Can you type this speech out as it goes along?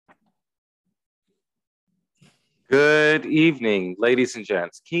Good evening, ladies and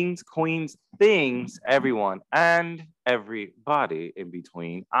gents, kings, queens, things, everyone, and everybody in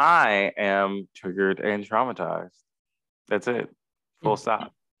between. I am triggered and traumatized. That's it. Full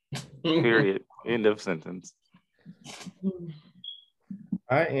stop. Period. End of sentence.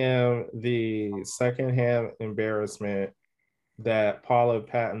 I am the secondhand embarrassment that Paula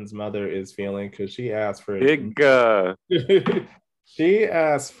Patton's mother is feeling because she asked for she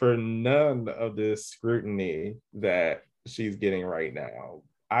asked for none of this scrutiny that she's getting right now.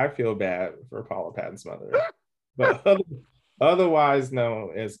 I feel bad for Paula Patton's mother, but otherwise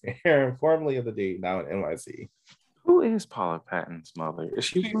known as Aaron, formerly of the D, now in NYC. Who is Paula Patton's mother? Is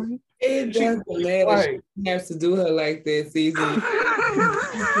she white? It doesn't matter. She has to do her like that season.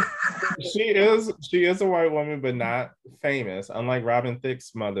 She is a white woman, but not famous. Unlike Robin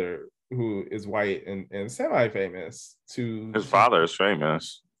Thicke's mother, who is white and semi-famous. His father is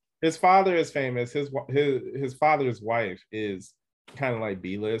famous. His father is famous. His father's wife is kind of like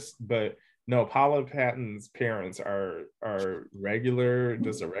B-list, but no, Paula Patton's parents are regular,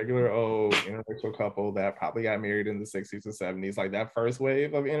 just a regular old interracial couple that probably got married in the 60s and 70s, like that first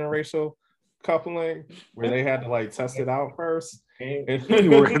wave of interracial coupling where they had to like test it out first.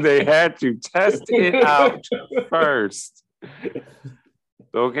 Where they had to test it out first.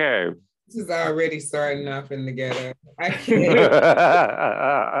 Okay. This is already starting off in the ghetto. I can't.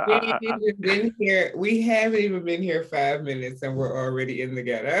 We haven't even been here 5 minutes and we're already in the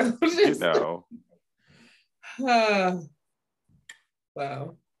ghetto. You know.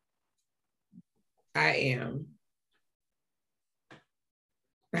 Well, I am.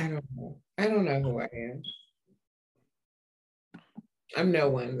 I don't know who I am. I'm no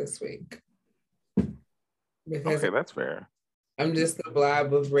one this week. Okay, that's fair. I'm just a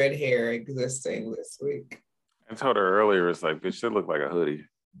blob of red hair existing this week. I told her earlier, it's like, this should look like a hoodie.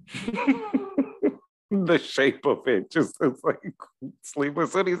 The shape of it just looks like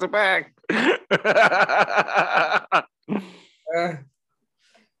sleeveless hoodies are back.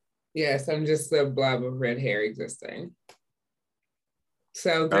 Yes, I'm just a blob of red hair existing.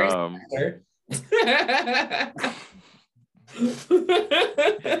 So, Grace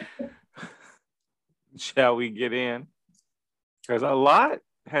shall we get in? Because a lot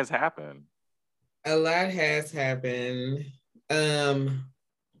has happened. A lot has happened. I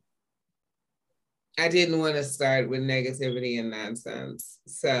didn't want to start with negativity and nonsense.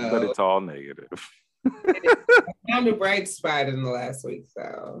 But it's all negative. I found a bright spot in the last week,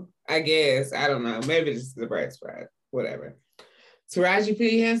 so I guess, I don't know, maybe this is a bright spot, whatever. Taraji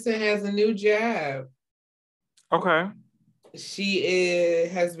P. Henson has a new job. Okay. She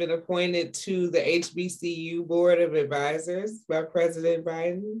has been appointed to the HBCU Board of Advisors by President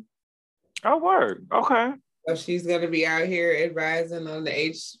Biden. Oh, word. Okay. So she's going to be out here advising on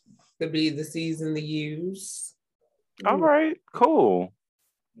the the C's and the U's. All right. Cool.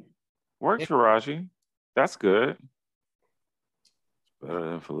 Work, Taraji. That's good. Better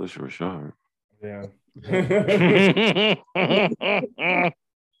than Phylicia Rashad. Yeah.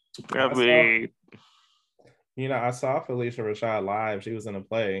 I saw Phylicia Rashad live. She was in a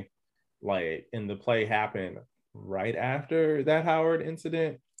play, and the play happened right after that Howard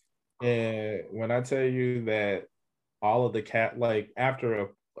incident. And when I tell you that all of the after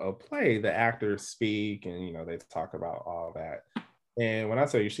a play, the actors speak and they talk about all that. And when I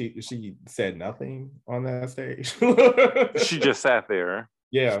tell you she said nothing on that stage. She just sat there.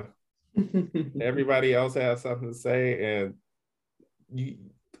 Yeah. Everybody else has something to say, and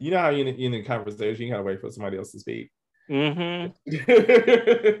you know how in a conversation you gotta wait for somebody else to speak. Mm-hmm.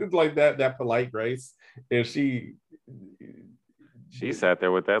 Like that polite grace. And she sat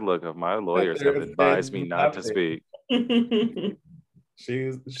there with that look of, my lawyers have advised me not to speak.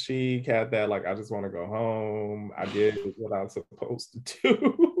 She had that, like, I just want to go home. I did what I was supposed to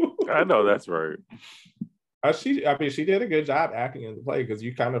do. I know that's right. She did a good job acting in the play because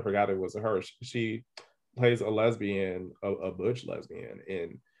you kind of forgot it was her. She plays a lesbian, a butch lesbian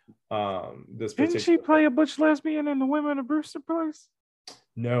in this. Didn't she play a butch lesbian in The Women of Brewster Place?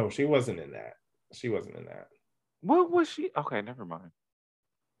 No, she wasn't in that. What was she? Okay, never mind.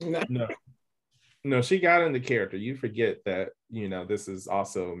 No, she got in the character. You forget that, this is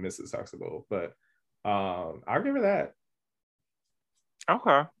also Mrs. Huxtable, but I'll give her that.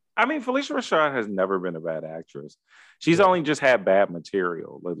 Okay. I mean, Phylicia Rashad has never been a bad actress. She's only just had bad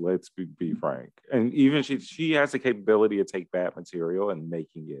material. Let's be frank. And even she has the capability to take bad material and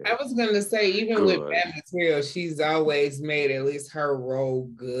making it. I was going to say, even good. With bad material, she's always made at least her role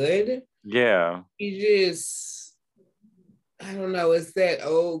good. Yeah. She just, I don't know, it's that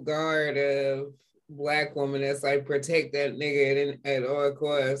old guard of Black woman that's like, protect that nigga at all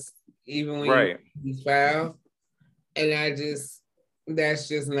costs, even when he's foul. And that's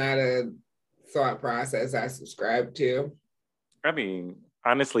just not a thought process I subscribe to. I mean,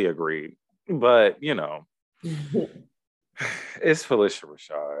 honestly, agreed. But it's Phylicia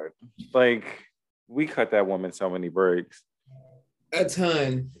Rashad. Like, we cut that woman so many breaks. A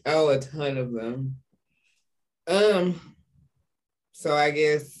ton of them. So I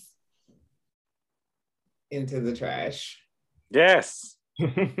guess into the trash. Yes.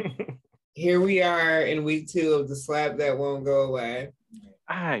 Here we are in week 2 of the slap that won't go away.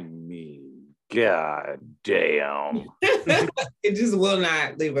 I mean, god damn. It just will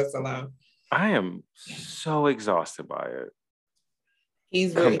not leave us alone. I am so exhausted by it.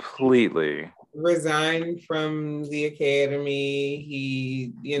 He's completely resigned from the Academy.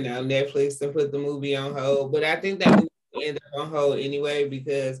 He, Netflix and put the movie on hold. But I think that movie ended up on hold anyway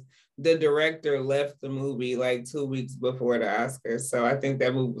because the director left the movie like 2 weeks before the Oscars. So I think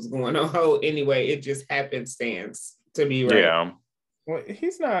that movie was going on hold anyway. It just happenstance to be right. Yeah. Well,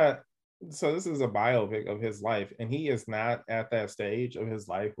 he's not. So this is a biopic of his life, and he is not at that stage of his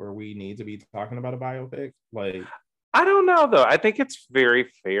life where we need to be talking about a biopic. Like, I don't know though. I think it's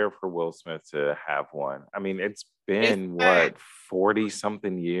very fair for Will Smith to have one. I mean, it's been 40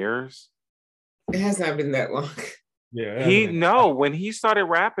 something years. It has not been that long. Yeah. When he started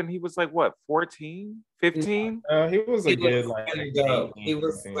rapping, he was like what, 14, 15? He was a kid, he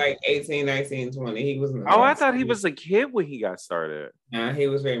was like 18, 19, 20. He was I thought he was a kid when he got started. Nah, he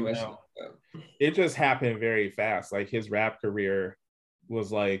was very much it just happened very fast. Like his rap career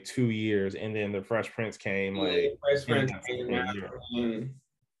was like 2 years, and then the Fresh Prince came Fresh Prince came out.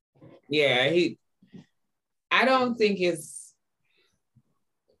 Yeah, I don't think it's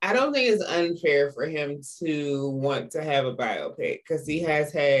unfair for him to want to have a biopic because he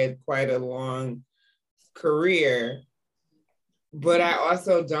has had quite a long career. But I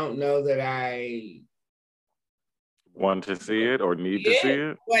also don't know that I want to see it or need to see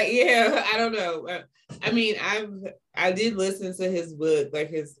it. I don't know. I mean, I did listen to his book, like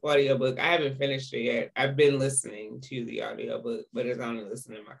his audiobook. I haven't finished it yet. I've been listening to the audiobook, but it's only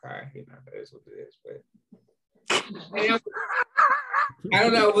listening in my car. That is what it is. But I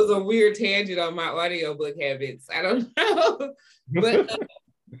don't know. It was a weird tangent on my audiobook habits. I don't know. But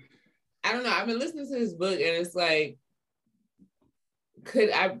I don't know. I've been listening to his book and it's like,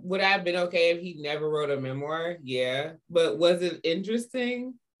 would I have been okay if he never wrote a memoir? Yeah. But was it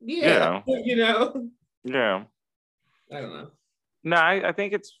interesting? Yeah. Yeah. I don't know. No, I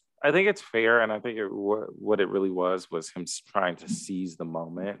think it's fair, and I think what it really was him trying to seize the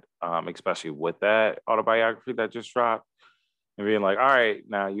moment, especially with that autobiography that just dropped, and being like, all right,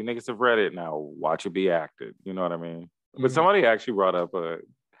 now you niggas have read it, now watch it be acted. You know what I mean? Mm-hmm. But somebody actually brought up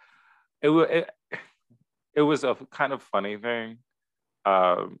it was a kind of funny thing.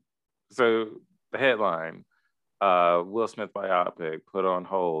 So the headline, Will Smith biopic put on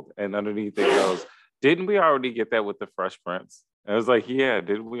hold, and underneath it goes, didn't we already get that with the Fresh Prince? And I was like, yeah,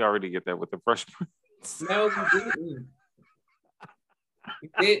 didn't we already get that with the Fresh Prince? No, we didn't.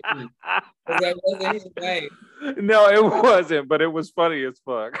 We didn't. That wasn't his way. No, it wasn't, but it was funny as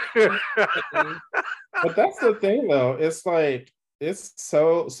fuck. But that's the thing though. It's like, it's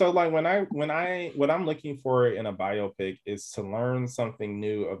so like what I'm looking for in a biopic is to learn something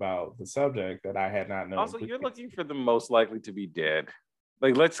new about the subject that I had not known. Also, you're looking for the most likely to be dead.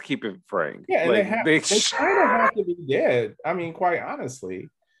 Like, let's keep it frank. Yeah, and like, they kind of have to be dead. I mean, quite honestly,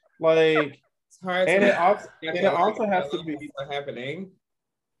 like, it's hard. And it also has to be happening.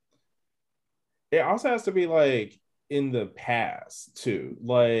 It also has to be like in the past too,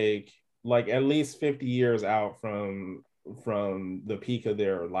 like at least 50 years out from the peak of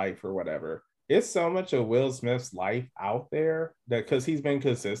their life or whatever. It's so much of Will Smith's life out there that because he's been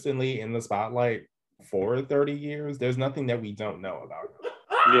consistently in the spotlight for 30 years, there's nothing that we don't know about him.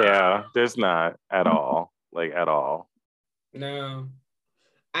 Yeah, there's not at all. Like, at all. No.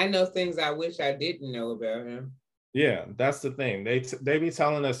 I know things I wish I didn't know about him. Yeah, that's the thing. They be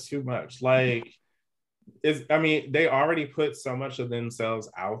telling us too much. Like, they already put so much of themselves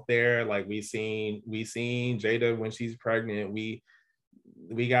out there. Like, we seen Jada when she's pregnant. We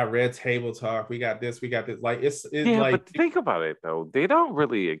got Red Table Talk. We got this. Like, it's like. But think about it though. They don't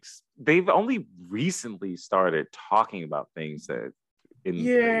really. They've only recently started talking about things that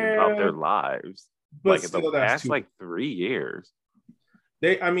about their lives. But like in the past, like 3 years.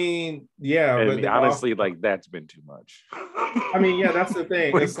 But honestly, like, that's been too much. I mean, yeah, that's the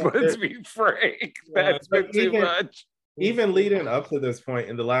thing. Let's be frank. That's been too much. Even leading up to this point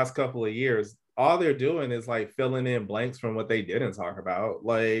in the last couple of years, all they're doing is like filling in blanks from what they didn't talk about.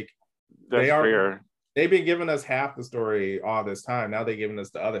 Like, that's fair. they've been giving us half the story all this time. Now they're giving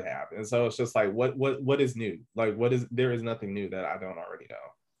us the other half, and so it's just like, what is new? Like, what is there is nothing new that I don't already know.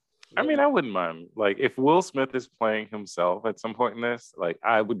 I mean, I wouldn't mind. Like, if Will Smith is playing himself at some point in this, like,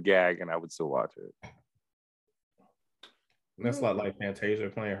 I would gag and I would still watch it. And that's like Fantasia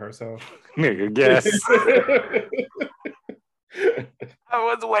playing herself. Nigga, yes. I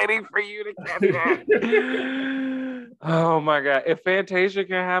was waiting for you to catch that. Oh my God. If Fantasia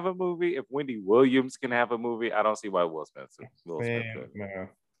can have a movie, if Wendy Williams can have a movie, I don't see why Will Smith could. No.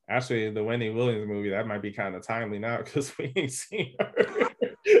 Actually, the Wendy Williams movie, that might be kind of timely now because we ain't seen her.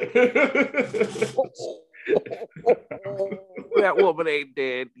 That woman ain't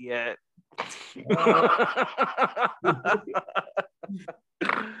dead yet.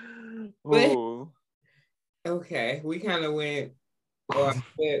 Okay, we kind of went, whatever,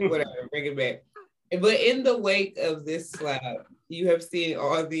 bring it back. But in the wake of this slap, you have seen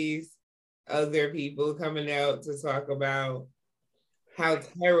all these other people coming out to talk about how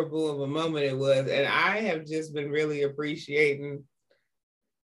terrible of a moment it was. And I have just been really appreciating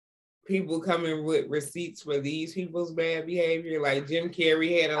people coming with receipts for these people's bad behavior. Like Jim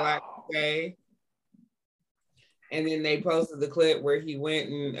Carrey had a lot to say. And then they posted the clip where he went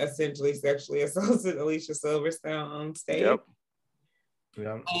and essentially sexually assaulted Alicia Silverstone on stage. Yep.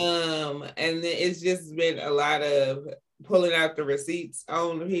 And then it's just been a lot of pulling out the receipts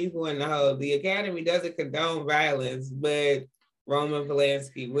on the people and the Academy doesn't condone violence, but Roman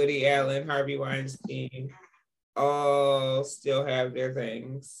Polanski, Woody Allen, Harvey Weinstein all still have their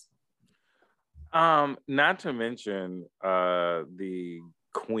things. Not to mention the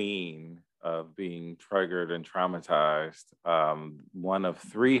queen of being triggered and traumatized. One of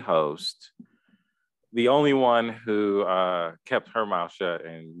 3 hosts. The only one who kept her mouth shut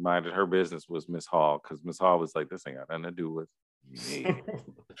and minded her business was Miss Hall, because Miss Hall was like, this ain't got nothing to do with me.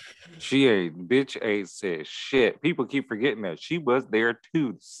 Bitch ain't said shit. People keep forgetting that she was there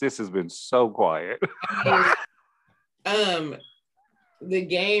too. Sis has been so quiet. The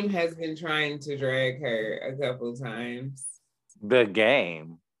Game has been trying to drag her a couple times. The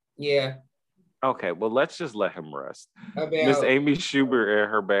Game? Yeah. Okay, well, let's just let him rest. Miss Amy Schumer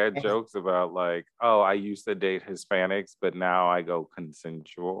and her bad jokes about like, oh, I used to date Hispanics, but now I go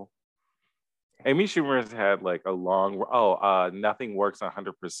consensual. Amy Schumer has had like a long, nothing works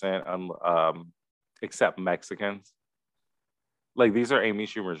 100% except Mexicans. Like, these are Amy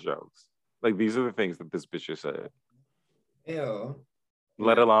Schumer's jokes. Like, these are the things that this bitch has said. Ew.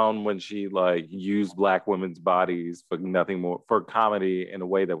 Let alone when she like used Black women's bodies for nothing more, for comedy in a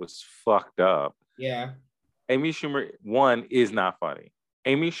way that was fucked up. Yeah. Amy Schumer, one, is not funny.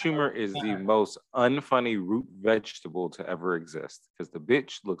 Amy Schumer is the most unfunny root vegetable to ever exist because the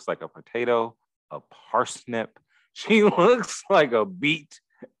bitch looks like a potato, a parsnip. She looks like a beet.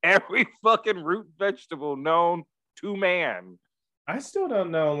 Every fucking root vegetable known to man. I still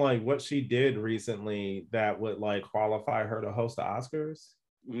don't know like what she did recently that would like qualify her to host the Oscars.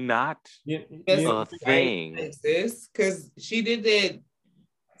 Not a thing. Because she did that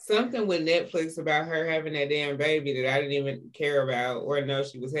something with Netflix about her having that damn baby that I didn't even care about or know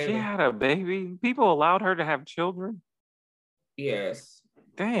she was having. She had a baby. People allowed her to have children. Yes.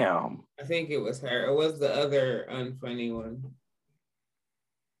 Damn. I think it was her. It was the other unfunny one.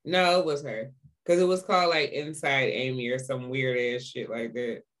 No, it was her. Because it was called like Inside Amy or some weird ass shit like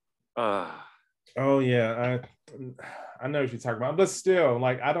that. Oh yeah, I know what you're talking about, but still,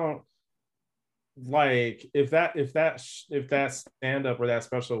 like I don't like if that stand-up or that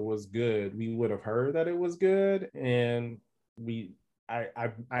special was good, we would have heard that it was good, and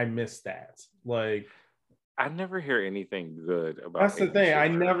I missed that. Like I never hear anything good about. That's the thing.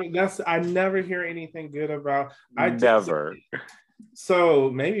 I never hear anything good about. Never.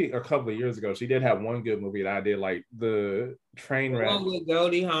 So maybe a couple of years ago, she did have one good movie that I did like, the train wreck. One with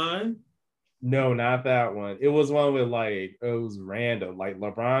Goldie Hawn? No, not that one. It was one with like, it was random. Like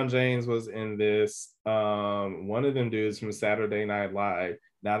LeBron James was in this. One of them dudes from Saturday Night Live.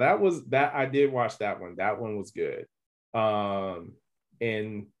 Now that I did watch that one. That one was good.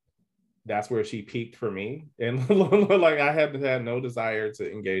 And that's where she peaked for me. And like I had no desire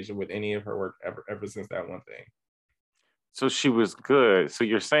to engage with any of her work ever since that one thing. So she was good. So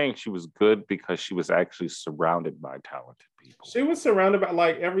you're saying she was good because she was actually surrounded by talented people. She was surrounded by,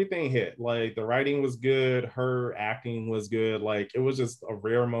 like, everything hit. Like the writing was good, her acting was good. Like it was just a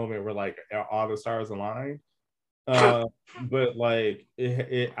rare moment where like all the stars aligned. But like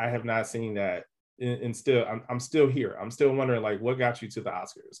I have not seen that. And still, I'm still here. I'm still wondering like what got you to the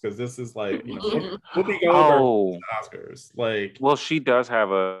Oscars, because this is like, you know, Whoopi Goldberg Oscars. Like, well, she does have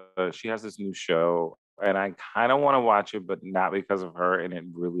she has this new show. And I kind of want to watch it, but not because of her. And it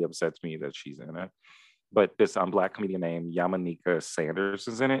really upsets me that she's in it. but this Black comedian named Yamaneika Sanders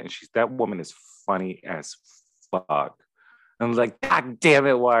is in it, and that woman is funny as fuck. And I was like, God damn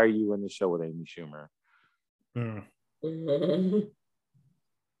it, why are you in the show with Amy Schumer?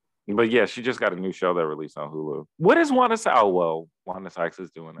 But yeah, she just got a new show that released on Hulu. What is Wanda Sykes? Oh, well, Wanda Sykes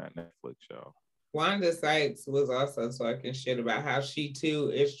is doing that Netflix show. Wanda Sykes was also talking shit about how she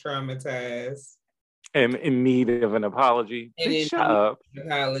too is traumatized. And in need of an apology. And shut up.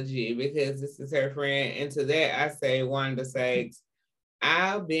 Apology, because this is her friend. And to that, I say, Wanda Sykes,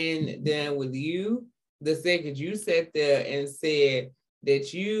 I've been done with you the second you sat there and said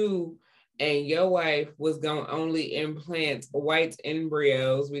that you and your wife was going to only implant white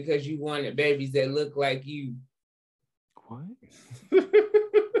embryos because you wanted babies that look like you. What?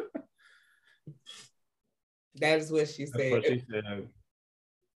 That is what she said. That's what she said.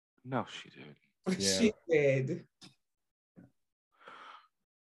 No, she did. Yeah. She said.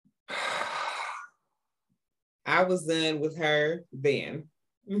 I was done with her then.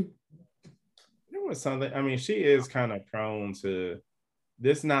 It was something. I mean, she is kind of prone to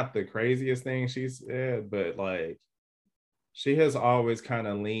this. Not the craziest thing she said, but like she has always kind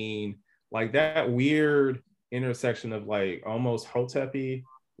of leaned like that weird intersection of like almost Hotepi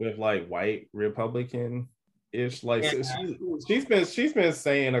with like white Republican ish. Like yeah. So she's been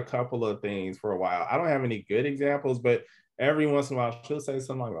saying a couple of things for a while. I don't have any good examples, but every once in a while she'll say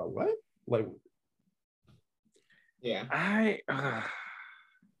something like, "What?" Like, yeah,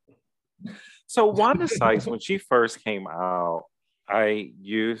 So Wanda Sykes, when she first came out, I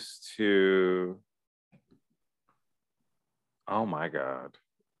used to. Oh my God.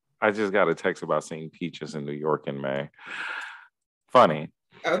 I just got a text about seeing Peaches in New York in May. Funny.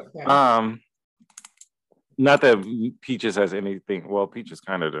 Okay. Not that Peaches has anything. Well, Peaches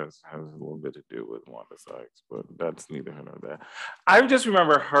kind of has a little bit to do with Wanda Sykes, but that's neither here nor there. I just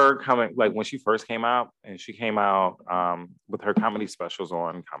remember her coming, like when she first came out, and she came out with her comedy specials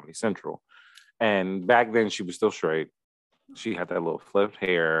on Comedy Central. And back then she was still straight. She had that little flipped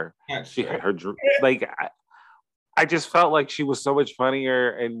hair. She had her, like, I just felt like she was so much funnier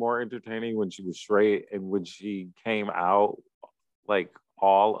and more entertaining when she was straight. And when she came out, like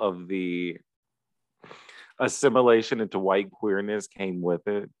all of the assimilation into white queerness came with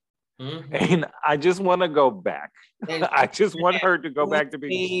it. Mm-hmm. And I just want to go back. I just want her to go back to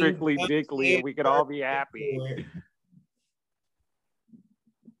being strictly Dickly and we can all be happy.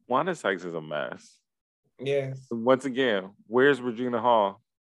 Wanda Sykes is a mess. Yes. Once again, where's Regina Hall?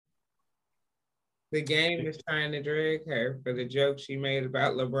 The game is trying to drag her for the joke she made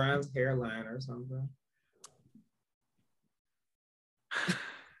about LeBron's hairline or something.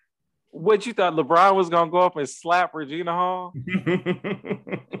 What, you thought LeBron was gonna go up and slap Regina Hall?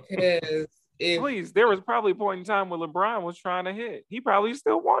 Because please, there was probably a point in time where LeBron was trying to hit. He probably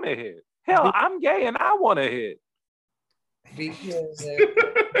still want to hit. Hell, I'm gay and I want to hit. Because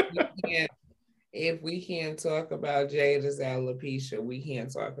if we can't talk about Jada's alopecia, we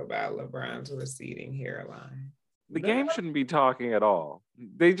can't talk about LeBron's receding hairline. The game shouldn't be talking at all.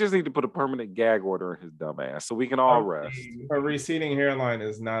 They just need to put a permanent gag order in his dumb ass so we can all rest. A receding hairline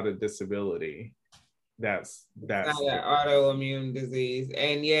is not a disability. That's not an autoimmune disease.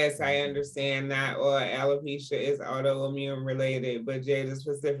 And yes, I understand that or alopecia is autoimmune related, but Jada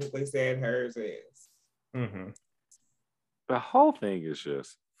specifically said hers is. Mm-hmm. The whole thing is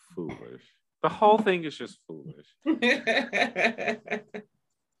just foolish. The whole thing is just foolish.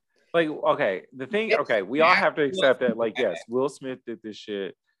 Like, okay, we all have to accept that, like, yes, Will Smith did this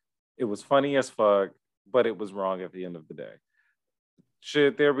shit. It was funny as fuck, but it was wrong at the end of the day.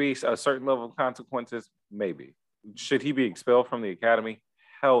 Should there be a certain level of consequences? Maybe. Should he be expelled from the Academy?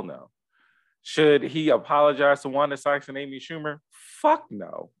 Hell no. Should he apologize to Wanda Sykes and Amy Schumer? Fuck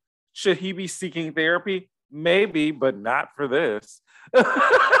no. Should he be seeking therapy? Maybe, but not for this. For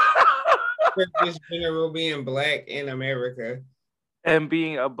this general being Black in America. And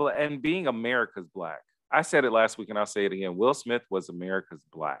being America's Black. I said it last week and I'll say it again. Will Smith was America's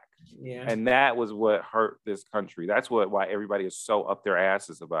Black. Yeah. And that was what hurt this country. That's why everybody is so up their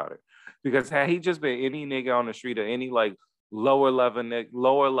asses about it. Because had he just been any nigga on the street or any like lower level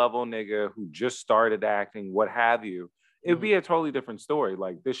nigga who just started acting, what have you, it'd be a totally different story.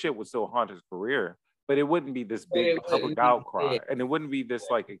 Like this shit would still haunt his career, but it wouldn't be this big public outcry. And it wouldn't be this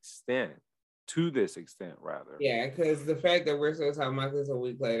like extent. To this extent, rather. Yeah, because the fact that we're still talking about this a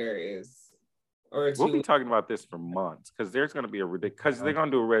week later is, we'll be talking about this for months because there's going to be because they're going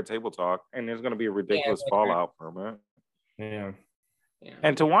to do a red table talk and there's going to be a ridiculous fallout from it. Yeah.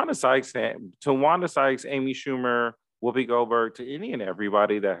 And to Wanda Sykes, Amy Schumer, Whoopi Goldberg, to any and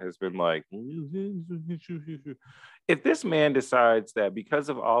everybody that has been like, If this man decides that because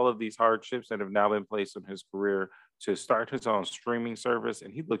of all of these hardships that have now been placed on his career to start his own streaming service,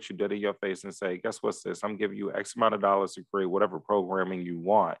 and he looks you dead in your face and say, guess what's this? I'm giving you X amount of dollars to create whatever programming you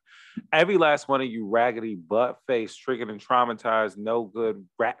want. Every last one of you raggedy, butt-faced, triggered and traumatized, no good,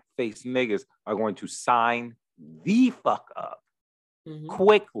 rat-faced niggas are going to sign the fuck up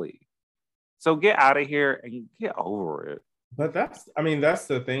quickly. So get out of here and get over it. But that's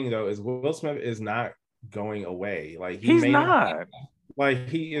the thing though, is Will Smith is not going away. Like he's not. Like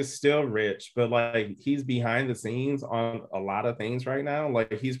he is still rich, but like he's behind the scenes on a lot of things right now.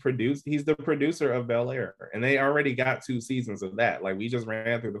 Like he's the producer of Bel-Air, and they already got 2 seasons of that. Like we just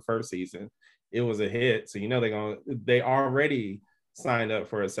ran through the first season. It was a hit. So they already signed up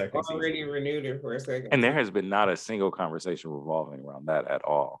for a second season. Renewed it for a second. And there has been not a single conversation revolving around that at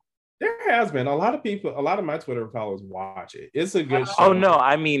all. There has been. A lot of my Twitter followers watch it. It's a good show. Oh no,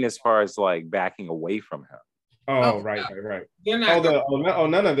 I mean as far as like backing away from him. Oh, right. They're not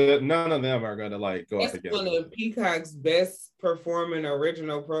none of them are gonna like go up against. One of Peacock's best performing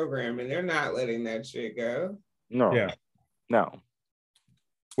original programming. They're not letting that shit go. No. Yeah. No.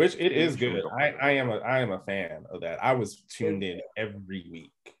 Which it is good. I am a fan of that. I was tuned in every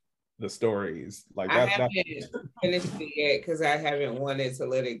week. The stories like that. I haven't finished it yet because I haven't wanted to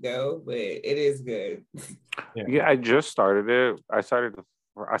let it go, but it is good. Yeah, I just started it. I saw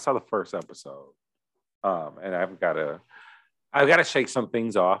the first episode, and I've got to shake some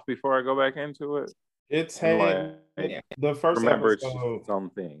things off before I go back into it. It's the first episode, it's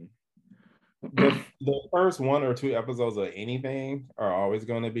something. The first 1 or 2 episodes of anything are always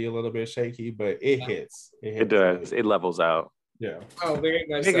going to be a little bit shaky, but it hits. It does. It levels out. Yeah. Oh, very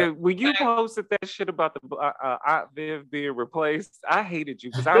much. Nigga, so. When you posted that shit about the Aunt Viv being replaced, I hated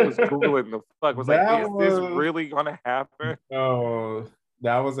you because I was Googling the fuck. Was like, is this really gonna happen? Oh,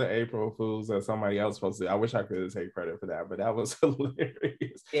 that was an April Fool's that somebody else posted. I wish I could take credit for that, but that was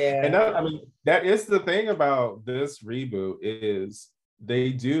hilarious. Yeah. And that is the thing about this reboot is they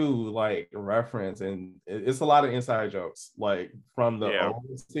do like reference, and it's a lot of inside jokes like from the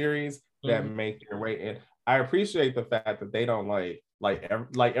old series that make their way in. I appreciate the fact that they don't like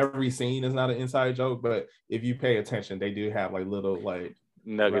every scene is not an inside joke, but if you pay attention, they do have like little like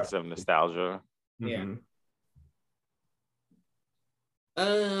nuggets of nostalgia. Yeah.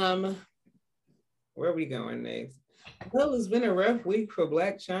 Where are we going next? Well, it's been a rough week for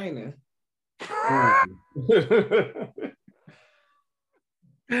Blac Chyna.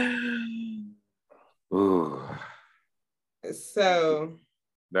 Ooh. So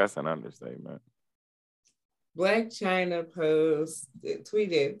that's an understatement. Blac Chyna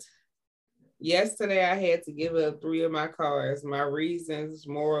tweeted, yesterday I had to give up 3 of my cars. My reasons,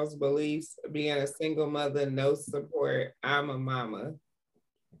 morals, beliefs, being a single mother, no support. I'm a mama.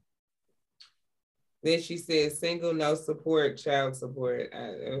 Then she said, single, no support, child support.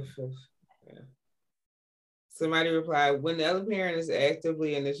 Somebody replied, when the other parent is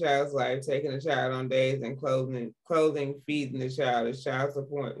actively in the child's life, taking the child on days and clothing, feeding the child, is child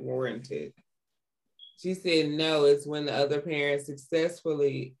support warranted? She said, no, it's when the other parenting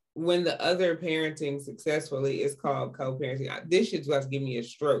successfully is called co-parenting. This shit's about to give me a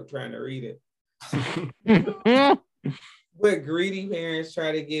stroke trying to read it. But greedy parents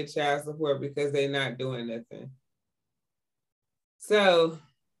try to get child support because they're not doing nothing. So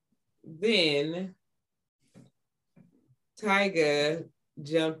then Tyga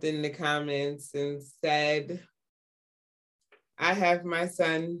jumped in the comments and said, I have my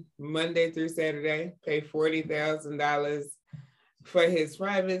son Monday through Saturday, pay $40,000 for his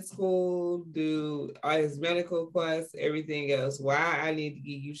private school, do all his medical costs, everything else. Why I need to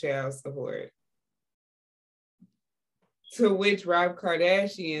give you child support? To which Rob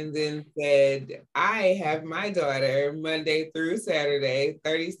Kardashian then said, I have my daughter Monday through Saturday,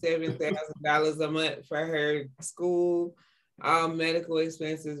 $37,000 a month for her school, all medical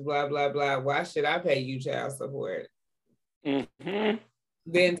expenses, blah, blah, blah. Why should I pay you child support? Mm-hmm.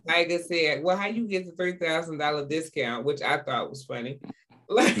 Then Tyga said, well, how you get the $3,000 discount, which I thought was funny.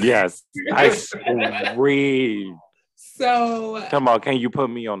 Yes, I screamed. So come on, can you put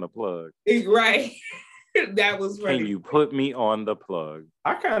me on the plug? Right. That was funny. Can you put me on the plug?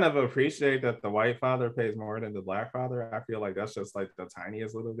 I kind of appreciate that the white father pays more than the black father. I feel like that's just like the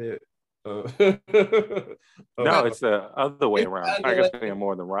tiniest little bit. No, it's the other way around. Tyga's paying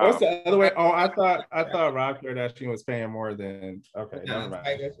more than Rob. What's the other way? Oh, I thought Rob Kardashian was paying more than. Okay, no,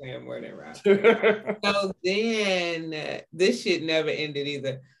 Tyga's paying more than Rob. So then this shit never ended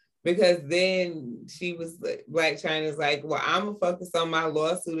either, because then she was Blac Chyna's like, well, I'm gonna focus on my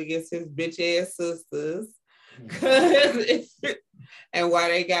lawsuit against his bitch ass sisters, and why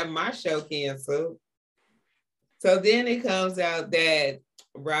they got my show canceled. So then it comes out that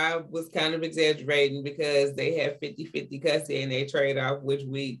Rob was kind of exaggerating because they have 50-50 custody and they trade off which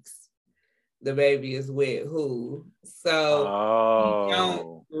weeks the baby is with who. So you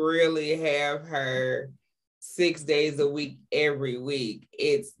don't really have her 6 days a week every week.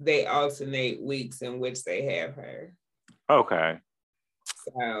 They alternate weeks in which they have her. Okay.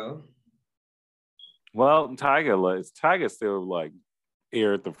 So. Well, Tyga still like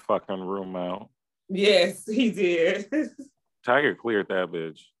aired the fucking room out. Yes, he did. Tyga cleared that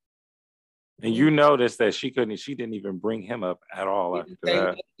bitch. And you noticed that she didn't even bring him up at all after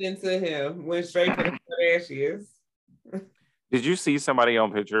that. Into him, went straight to the Kardashians. Did you see somebody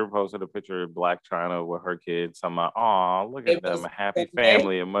posted a picture of Blac Chyna with her kids? I'm like, oh, look at them, a happy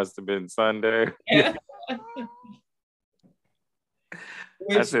family. It must have been Sunday. Yeah.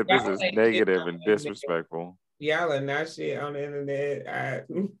 I said, this is negative and disrespectful. Y'all are not shit on the internet.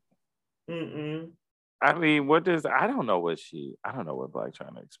 I mean, I don't know what Blac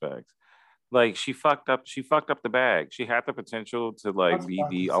Chyna expects. Like she fucked up the bag. She had the potential to like be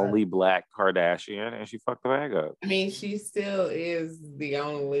the only Black Kardashian and she fucked the bag up. I mean, she still is the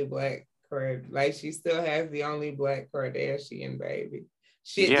only Black like she still has the only Black Kardashian baby.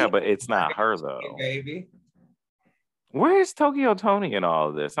 Yeah, but it's not her though. Baby. Where's Tokyo Toni in all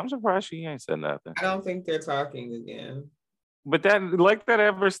of this? I'm surprised she ain't said nothing. I don't think they're talking again. But that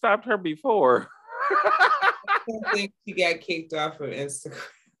ever stopped her before. I don't think she got kicked off of Instagram.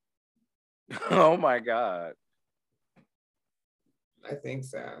 Oh my God. I think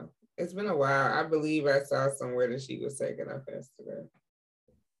so. It's been a while. I believe I saw somewhere that she was taken off Instagram.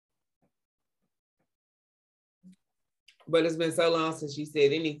 But it's been so long since she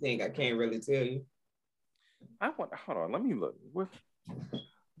said anything, I can't really tell you. Hold on, let me look.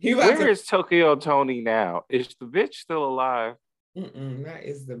 Where is Tokyo Toni now? Is the bitch still alive? Not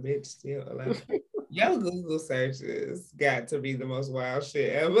is the bitch still alive. Your Google searches got to be the most wild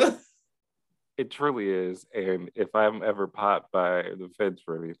shit ever. It truly is. And if I'm ever popped by the feds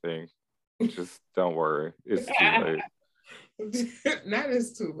for anything, just don't worry. It's too late. Not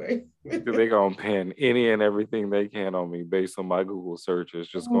as too late. They're going to pin any and everything they can on me based on my Google searches.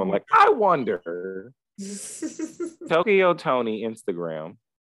 Just going like, I wonder. Tokyo Toni Instagram.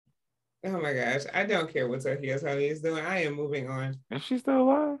 Oh my gosh. I don't care what Tokyo Toni is doing. I am moving on. Is she still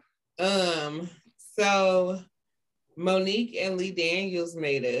alive? So Monique and Lee Daniels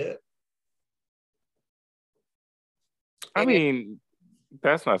made up. I mean,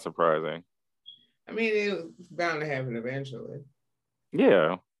 that's not surprising. I mean, it was bound to happen eventually.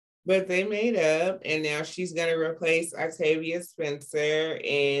 Yeah. But they made up, and now she's going to replace Octavia Spencer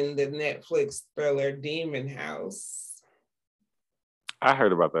in the Netflix thriller Demon House. I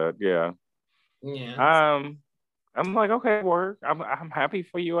heard about that. Yeah. Yeah. I'm like, okay, work. I'm happy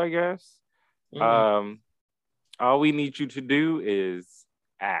for you, I guess. Mm-hmm. All we need you to do is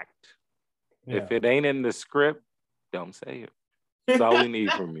act. Yeah. If it ain't in the script, don't say it. That's all we need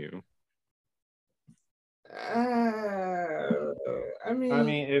from you. I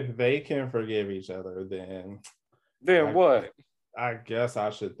mean, if they can forgive each other, then what? I guess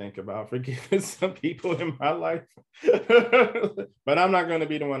I should think about forgiving some people in my life. But I'm not going to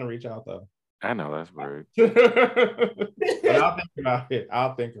be the one to reach out, though. I know that's rude. But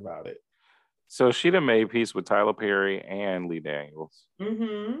I'll think about it. So she done made peace with Tyler Perry and Lee Daniels.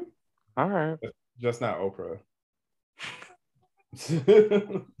 Mm-hmm. All right. Just not Oprah.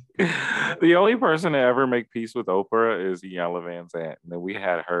 The only person to ever make peace with Oprah is Iyanla Vanzant. And then we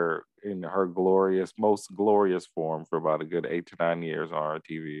had her in her most glorious form for about a good 8 to 9 years on our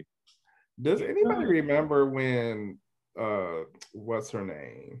TV. Does anybody remember when what's her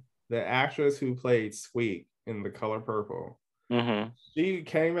name? The actress who played Squeak in The Color Purple. Mm-hmm. She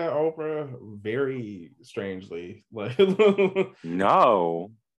came at Oprah very strangely. Like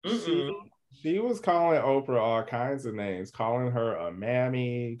no. She was calling Oprah all kinds of names, calling her a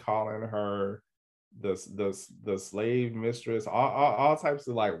mammy, calling her the slave mistress, all types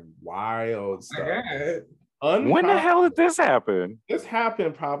of like wild stuff. When the hell did this happen? This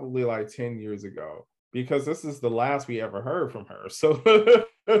happened probably like 10 years ago, because this is the last we ever heard from her. So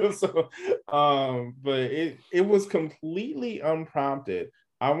but it was completely unprompted.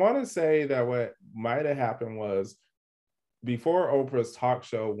 I want to say that what might have happened was, before Oprah's talk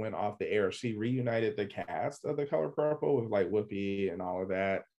show went off the air, she reunited the cast of The Color Purple with like Whoopi and all of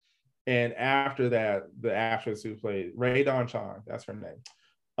that. And after that, the actress who played Rae Dawn Chong, that's her name,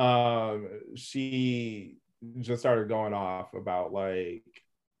 she just started going off about like,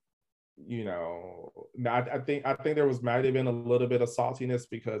 you know, I think there might have been a little bit of saltiness,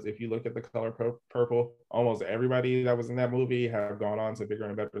 because if you look at The Color Purple, almost everybody that was in that movie have gone on to bigger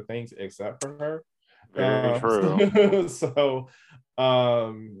and better things except for her. Very true. So,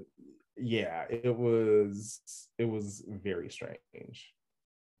 yeah, it was very strange.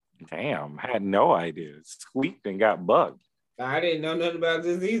 Damn, had no idea. Squeaked and got bugged. I didn't know nothing about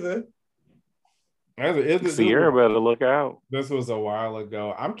this either. Sierra better look out. This was a while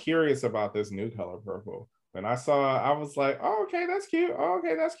ago. I'm curious about this new color purple. When I saw, I was like, "Oh, okay, that's cute. Oh,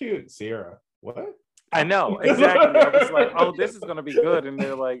 okay, that's cute." Sierra, what? I know exactly. I was like, "Oh, this is gonna be good," and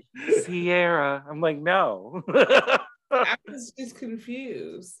they're like, "Sierra." I'm like, "No." I was just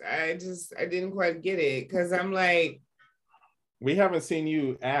confused. I didn't quite get it because I'm like, we haven't seen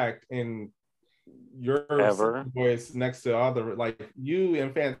you act in your voice next to other, like you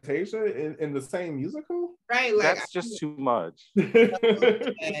and Fantasia in the same musical, right? Like that's just too much.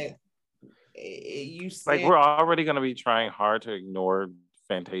 You like we're already going to be trying hard to ignore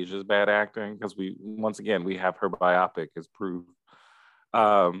Fantasia's bad acting because we have her biopic as proof.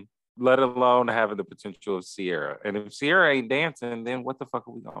 Let alone having the potential of Sierra. And if Sierra ain't dancing, then what the fuck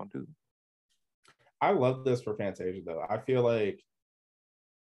are we gonna do? I love this for Fantasia though. I feel like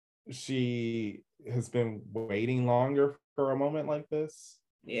she has been waiting longer for a moment like this.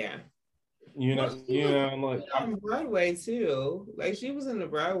 Yeah. Like on Broadway too. Like she was in the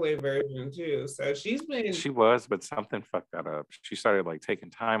Broadway version too. So she was, but something fucked that up. She started like taking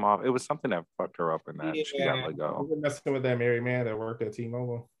time off. It was something that fucked her up in that. Yeah. She got let go. You were messing with that married man that worked at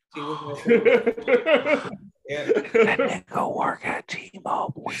T-Mobile. She was yeah. That nigga work at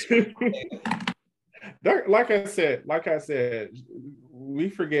T-Mobile. Like I said, we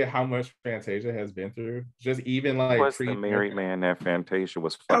forget how much Fantasia has been through. Just even like what's the married man that Fantasia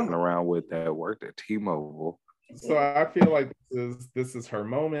was fucking around with that worked at T-Mobile. So I feel like this is her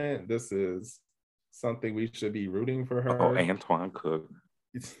moment. This is something we should be rooting for her. Oh, Antoine Cook.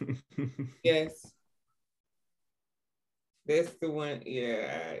 Yes. That's the one.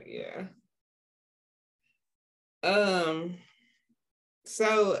 Yeah.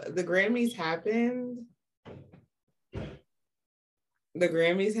 So the Grammys happened.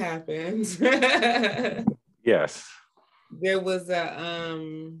 Yes. There was a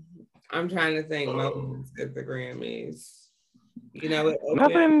I'm trying to think moments at the Grammys. You know,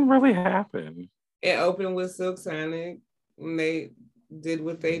 nothing really happened. It opened with Silk Sonic and they did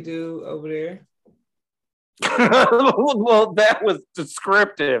what they do over there. Well, that was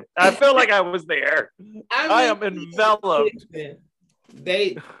descriptive. I feel like I was there. I am enveloped.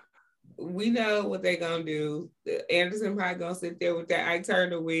 We know what they're gonna do. Anderson Paak gonna sit there with that Ike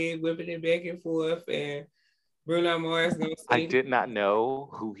Turner wig, whipping it back and forth, and Bruno Mars gonna sing. I did not know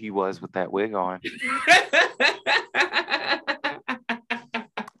who he was with that wig on.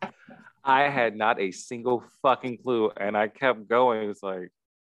 I had not a single fucking clue, and I kept going. It's like,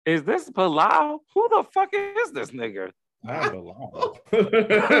 is this Bilal? Who the fuck is this nigga? Not Bilal.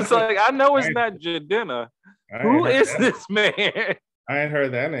 It's like, I know it's not Jadena. Who is this man? I ain't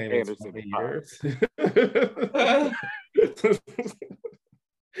heard that name in 20 years.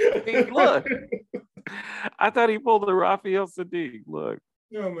 Look, I thought he pulled the Raphael Sadiq. Look.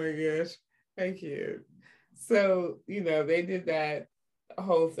 Oh my gosh, I can't. So, they did that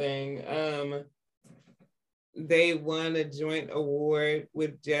whole thing. They won a joint award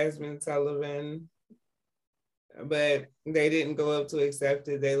with Jasmine Sullivan, but they didn't go up to accept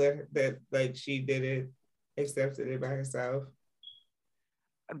it. They let that, like, she did it, accepted it by herself.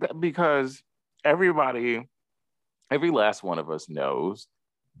 Because every last one of us knows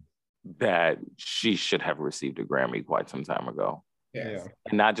that she should have received a Grammy quite some time ago. Yes.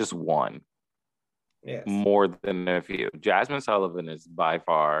 And not just one. Yes. More than a few. Jasmine Sullivan is by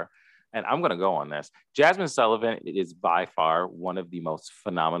far, and I'm going to go on this. Jasmine Sullivan is by far one of the most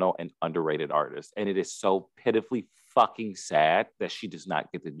phenomenal and underrated artists. And it is so pitifully fucking sad that she does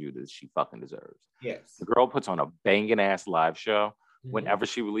not get the due that she fucking deserves. Yes. The girl puts on a banging ass live show. Whenever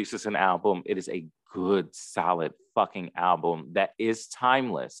she releases an album, it is a good, solid fucking album that is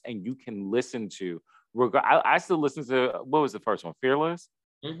timeless and you can listen to. I still listen to, what was the first one? Fearless?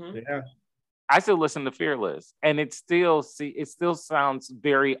 Mm-hmm. Yeah. I still listen to Fearless and it still sounds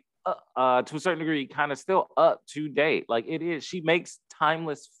very, to a certain degree, kind of still up to date. Like it is. She makes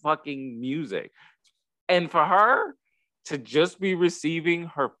timeless fucking music. And for her to just be receiving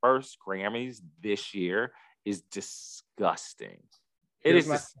her first Grammys this year is disgusting. It is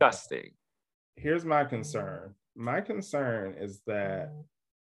disgusting. Here's my concern. My concern is that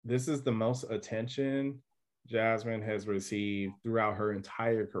this is the most attention Jasmine has received throughout her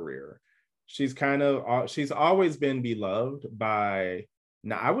entire career. She's always been beloved by,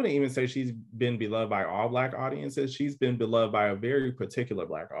 now I wouldn't even say she's been beloved by all Black audiences. She's been beloved by a very particular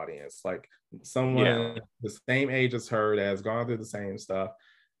Black audience, like someone the same age as her that has gone through the same stuff.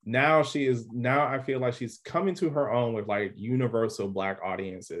 now I feel like she's coming to her own with like universal Black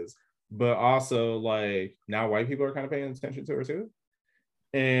audiences, but also like now white people are kind of paying attention to her too.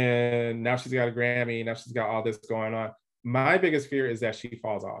 And now she's got a Grammy, now she's got all this going on. My biggest fear is that she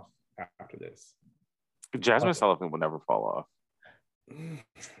falls off after this. Jasmine Sullivan will never fall off.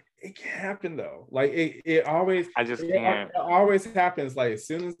 It can happen though. Like it always. I just can't. It always happens. Like as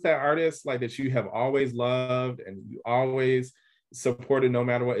soon as that artist, like that you have always loved and you always supported, no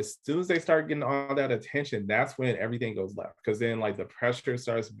matter what. As soon as they start getting all that attention, that's when everything goes left. Because then, like the pressure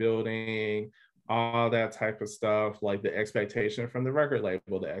starts building, all that type of stuff. Like the expectation from the record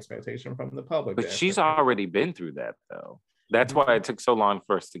label, the expectation from the public. But she's already been through that though. That's why it took so long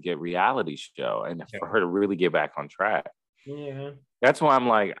for us to get reality show and for her to really get back on track. Yeah. That's why I'm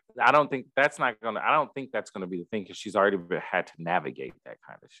like, I don't think that's going to be the thing, because she's already had to navigate that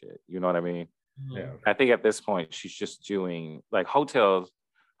kind of shit. You know what I mean? Yeah. I think at this point she's just doing like hotels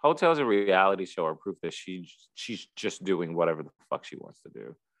and reality show are proof that she's just doing whatever the fuck she wants to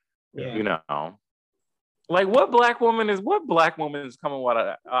do. Yeah. You know, like what black woman is coming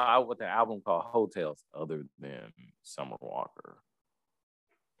out with an album called Hotels other than Summer Walker?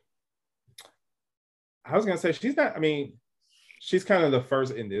 I was gonna say she's not. I mean, she's kind of the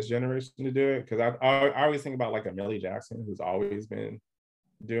first in this generation to do it, because I always think about like a Millie Jackson, who's always been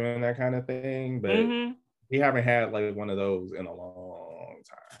doing that kind of thing, but we haven't had like one of those in a long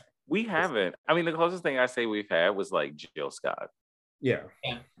time. We haven't. I mean, the closest thing I say we've had was like Jill Scott. Yeah.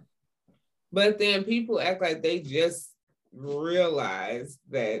 But then people act like they just realized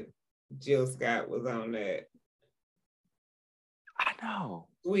that Jill Scott was on that. I know.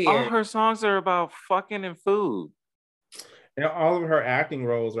 Weird. All her songs are about fucking and food. And all of her acting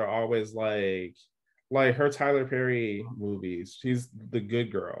roles are always like her Tyler Perry movies. She's the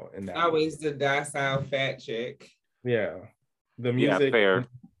good girl in that. Always the docile fat chick. Yeah. The music. Yeah, fair.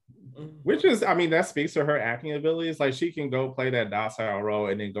 Which is, I mean, that speaks to her acting abilities. Like she can go play that docile role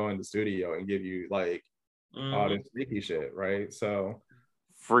and then go in the studio and give you like all this freaky shit, right? So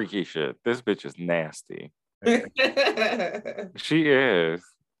freaky shit. This bitch is nasty. She is.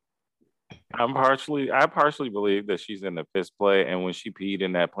 I partially believe that she's in the piss play, and when she peed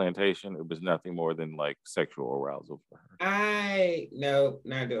in that plantation, it was nothing more than like sexual arousal for her. No,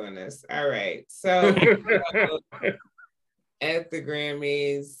 not doing this. All right. So at the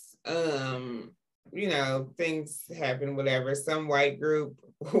Grammys, you know, things happen, whatever. Some white group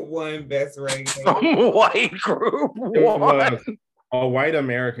won Best Reggae. Some white group won. A white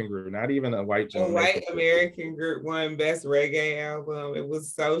American group, not even a white Jamaican. A white American group won Best Reggae Album. It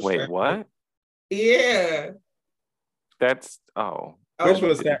was so Wait, what? Yeah. That's Which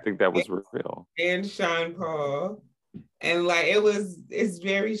was I didn't think that was real. And Sean Paul. And like it's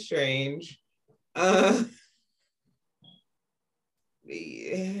very strange. Kanye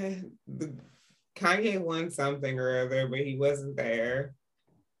won something or other, but he wasn't there.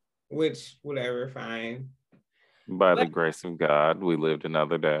 Which, whatever, fine. By the grace of God, we lived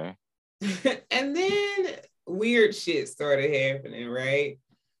another day. And then weird shit started happening, right?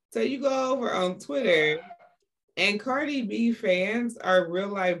 So you go over on Twitter, and Cardi B fans are real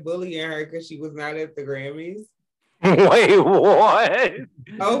life bullying her because she was not at the Grammys. Wait, what?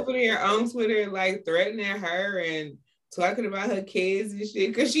 Opening her on Twitter, like threatening her and talking about her kids and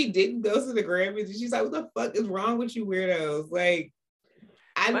shit because she didn't go to the Grammys. And she's like, what the fuck is wrong with you weirdos? Like,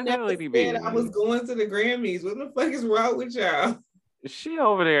 I never said I was going to the Grammys. What the fuck is wrong with y'all? She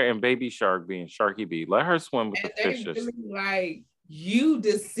over there in Baby Shark being Sharky B. Let her swim with the fishes. Really like, you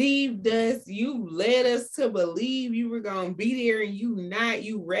deceived us. You led us to believe you were gonna be there, and you not.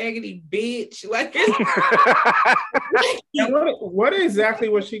 You raggedy bitch. Like, what exactly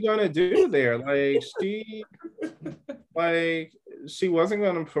was she gonna do there? She wasn't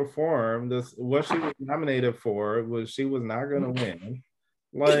gonna perform. What she was nominated for was she was not gonna win.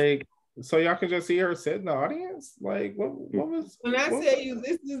 Like, so y'all can just see her sit in the audience. Like, what was? When I tell you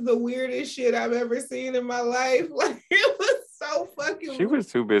this is the weirdest shit I've ever seen in my life, like it was so fucking. She was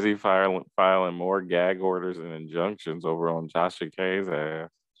too busy filing more gag orders and injunctions over on Tasha K's ass.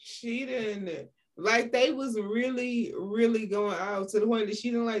 She didn't. Like, they was really, really going out to the point that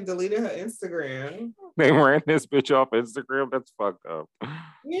she didn't like deleted her Instagram. They ran this bitch off Instagram. That's fucked up.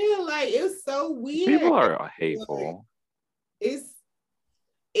 Yeah, like it's so weird. People are hateful. Like,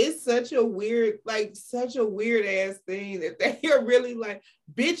 it's such a weird ass thing that they are really like,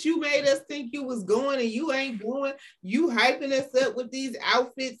 bitch, you made us think you was going and you ain't going. You hyping us up with these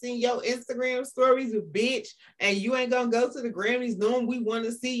outfits in your Instagram stories, bitch, and you ain't gonna go to the Grammys knowing we want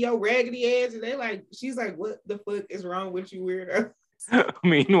to see your raggedy ass. And they like, she's like, what the fuck is wrong with you, weirdo?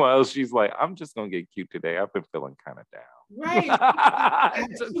 Meanwhile, she's like, I'm just gonna get cute today. I've been feeling kind of down. Right. I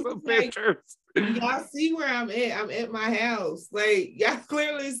took She some was like, pictures. y'all see where I'm at? I'm at my house. Like, y'all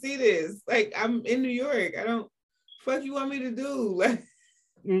clearly see this. Like, I'm in New York. I don't fuck you want me to do. Like,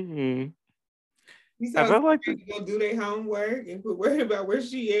 Mm-hmm. you I saw felt like to go do their homework and quit worried about where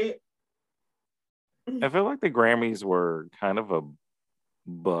she at. I feel like the Grammys were kind of a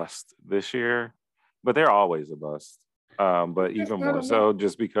bust this year, but they're always a bust. But even more so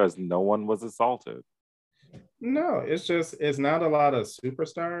just because no one was assaulted. No, it's not a lot of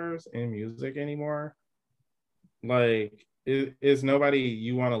superstars in music anymore. Like it's nobody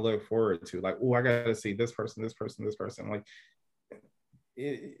you want to look forward to. Like, oh, I gotta see this person, this person, this person. Like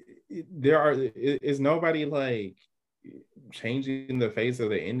is nobody like changing the face of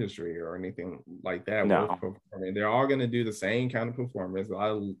the industry or anything like that. No. They're all gonna do the same kind of performance, a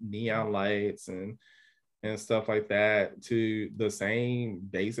lot of neon lights and stuff like that, to the same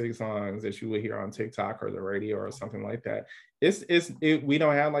basic songs that you would hear on TikTok or the radio or something like that. We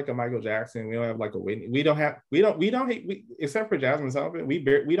don't have like a Michael Jackson, we don't have like a Whitney, we except for Jasmine Sullivan,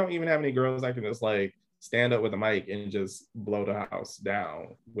 we don't even have any girls that can just like stand up with a mic and just blow the house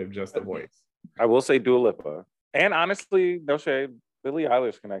down with just a voice. I will say Dua Lipa, and honestly, no shade, Billie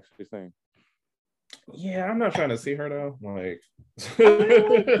Eilish can actually sing. Yeah, I'm not trying to see her though. Like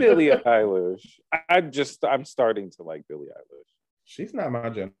Billie Eilish. I'm starting to like Billie Eilish. She's not my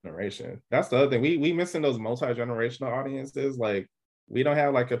generation. That's the other thing. We missing those multi-generational audiences. Like we don't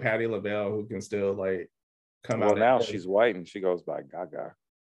have like a Patti LaBelle who can still like come out. Well, now she's white and she goes by Gaga.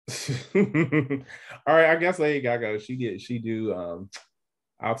 All right, I guess Lady Gaga. She do.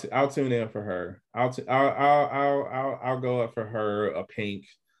 I'll tune in for her. I'll go up for her a Pink,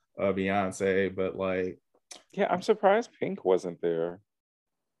 Beyonce, but like, yeah, I'm surprised Pink wasn't there.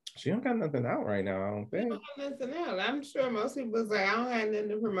 She don't got nothing out right now, I don't think. She don't have nothing out. I'm sure most people was like, I don't have nothing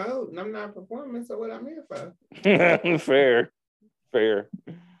to promote and I'm not performing, so what I'm here for. Fair. You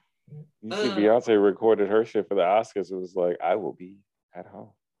see Beyonce recorded her shit for the Oscars. It was like, I will be at home.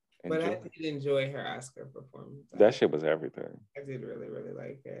 But I did enjoy her Oscar performance. That shit was everything. I did really, really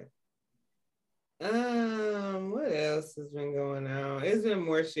like it. What else has been going on? It's been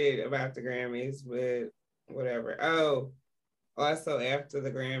more shit about the Grammys, but whatever. Oh, also after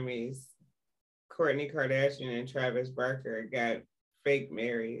the Grammys, Kourtney Kardashian and Travis Barker got fake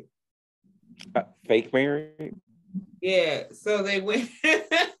married. Fake married? Yeah. So they went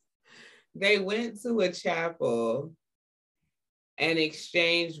they went to a chapel and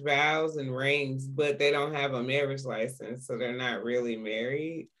exchanged vows and rings, but they don't have a marriage license, so they're not really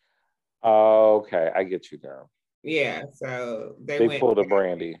married. Okay, I get you now. Yeah, so they pulled a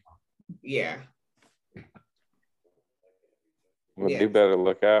Brandy. Yeah. Well, you better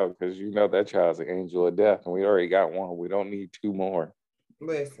look out because you know that child's an angel of death, and we already got one. We don't need two more.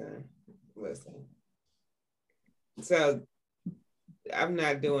 Listen. So I'm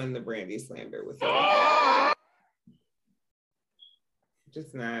not doing the Brandy slander with her.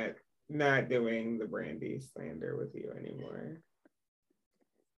 Just not doing the Brandy slander with you anymore.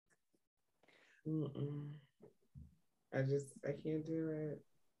 I can't do it.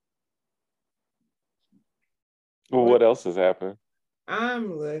 Well, what else has happened?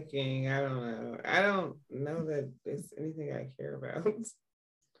 I'm looking. I don't know. I don't know that there's anything I care about.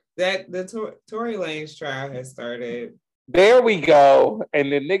 That the Tory Lanez trial has started. There we go.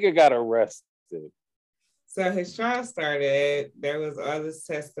 And the nigga got arrested. So his trial started. There was all this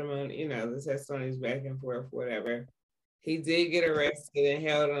testimony, the testimonies back and forth, whatever. He did get arrested and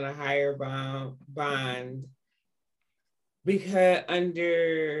held on a higher bond because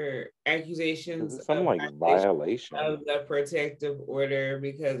under accusations some like violation of the protective order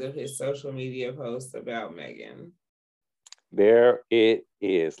because of his social media posts about Meghan. There it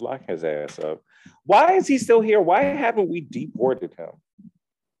is. Lock his ass up. Why is he still here? Why haven't we deported him?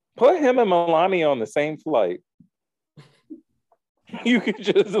 Put him and Melania on the same flight. You could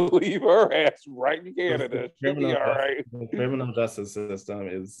just leave her ass right in Canada. She'll be all right. The criminal justice system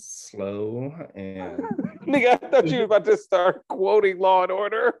is slow and nigga, I thought you were about to start quoting Law and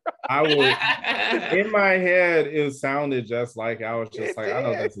Order. I was in my head, it sounded just like I was just like, I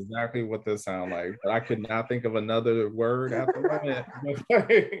know that's exactly what this sounds like, but I could not think of another word at the moment.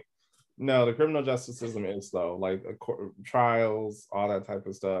 No, the criminal justice system is slow, like trials, all that type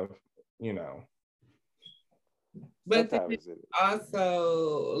of stuff, But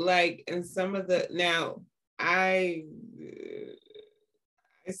also, like in some of the I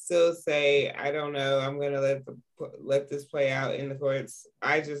still say I don't know. I'm gonna let this play out in the courts.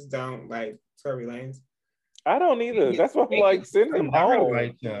 I just don't like Tory Lanez. I don't either. That's why I'm like, send him home. Never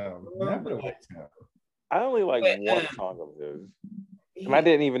liked him. I only like one song of his. And I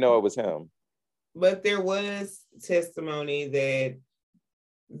didn't even know it was him. But there was testimony that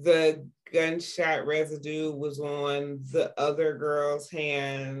the gunshot residue was on the other girl's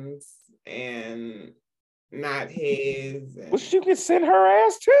hands and not his. Well, she can send her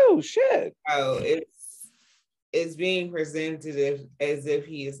ass too. Shit. Oh, it's being presented as if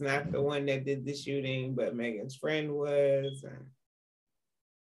he is not the one that did the shooting, but Megan's friend was.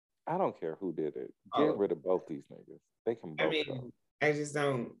 I don't care who did it. Get rid of both these niggas. They can both go. I just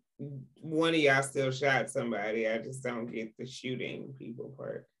don't. One of y'all still shot somebody. I just don't get the shooting people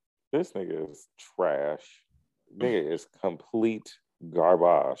part. This nigga is trash. Nigga is complete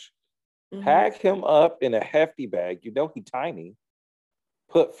garbage. Mm-hmm. Pack him up in a hefty bag. You know he tiny.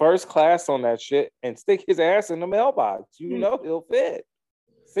 Put first class on that shit and stick his ass in the mailbox. You know he'll fit.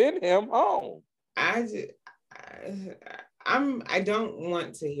 Send him home. I don't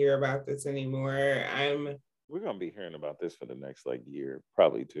want to hear about this anymore. We're gonna be hearing about this for the next year,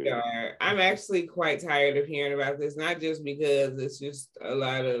 probably two. Yeah, I'm actually quite tired of hearing about this. Not just because it's just a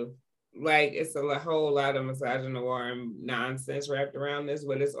lot of it's a whole lot of misogynoir and nonsense wrapped around this,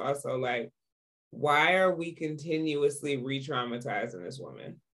 but it's also why are we continuously re-traumatizing this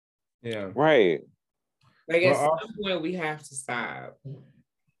woman? Yeah, right. At some point we have to stop.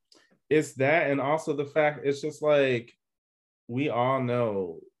 It's that, and also the fact it's just we all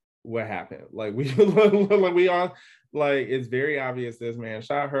know what happened. We all it's very obvious this man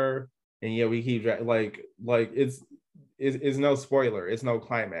shot her, and yet we keep it's no spoiler. It's no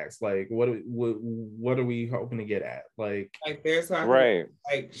climax. What are we hoping to get at? There's right.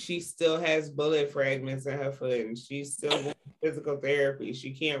 She still has bullet fragments in her foot, and she's still going physical therapy.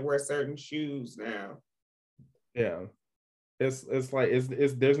 She can't wear certain shoes now. Yeah, it's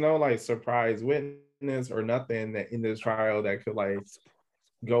there's no surprise witness or nothing that in this trial that could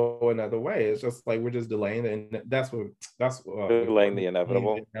go another way. It's just we're just delaying it, and that's delaying the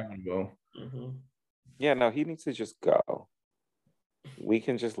inevitable. Mm-hmm. Yeah, no, he needs to just go. We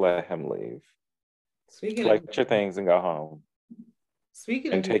can just let him leave. Collect your things and go home.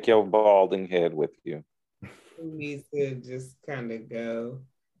 And take your balding head with you. Who needs to just kind of go?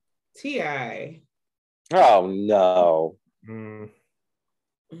 T.I. Oh no.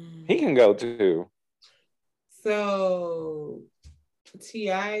 He can go too. So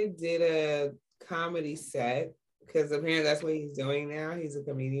T.I. did a comedy set because apparently that's what he's doing now. He's a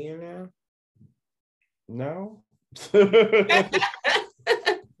comedian now. No. I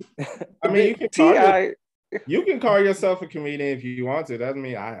mean, you can call yourself a comedian if you want to. Doesn't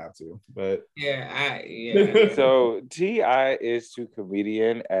mean I have to, but yeah. So T.I. is to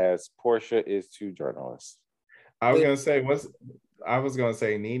comedian as Portia is to journalist. I was gonna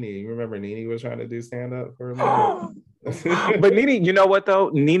say Nene. You remember Nene was trying to do stand up for a minute? But Nene, you know what though?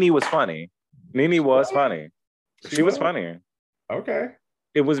 Nene was funny. Nene was funny. She was funny. Okay.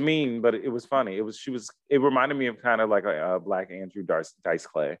 It was mean, but it was funny. It reminded me of kind of like a Black Andrew Dice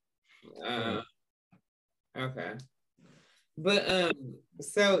Clay. Okay. But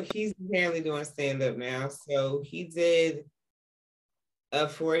so he's apparently doing stand-up now. So he did a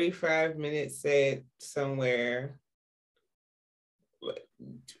 45-minute set somewhere.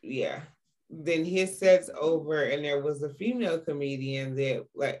 Yeah. Then his set's over, and there was a female comedian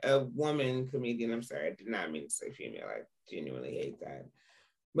a woman comedian. I'm sorry, I did not mean to say female. I genuinely hate that.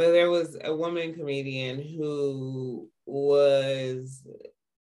 But there was a woman comedian who was,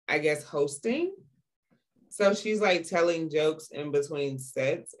 I guess, hosting. So she's telling jokes in between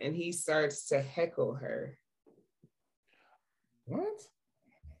sets, and he starts to heckle her. What?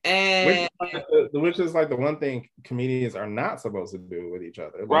 And which is the one thing comedians are not supposed to do with each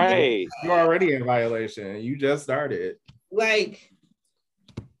other. Right. You're already in violation. You just started.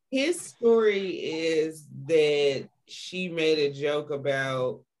 His story is that she made a joke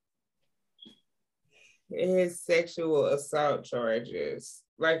about his sexual assault charges,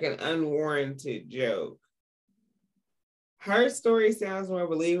 an unwarranted joke. Her story sounds more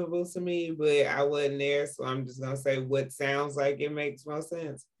believable to me, but I wasn't there, so I'm just gonna say what sounds like it makes most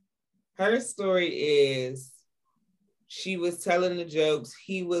sense. Her story is she was telling the jokes.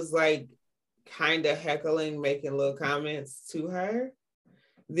 He was kind of heckling, making little comments to her.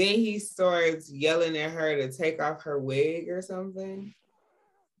 Then he starts yelling at her to take off her wig or something.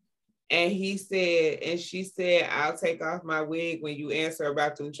 And she said, I'll take off my wig when you answer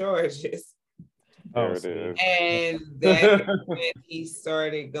about them charges. There it is. And then he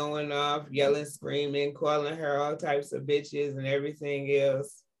started going off, yelling, screaming, calling her all types of bitches and everything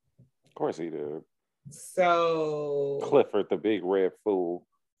else. Of course he did. So Clifford, the big red fool.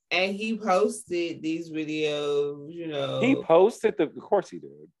 And he posted these videos, He posted of course he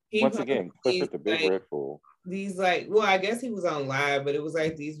did. He Once again, posted Clifford the Big Red Fool. these like, well, I guess he was on live, but it was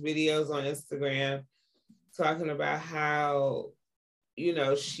like these videos on Instagram talking about how, you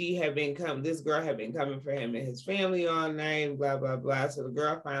know, this girl had been coming for him and his family all night, blah, blah, blah. So the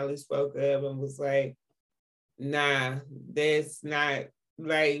girl finally spoke up and was like, nah, that's not,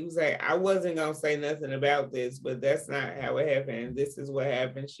 like, he was like, I wasn't gonna say nothing about this, but that's not how it happened. This is what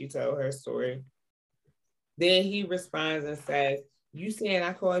happened. She told her story. Then he responds and says, you saying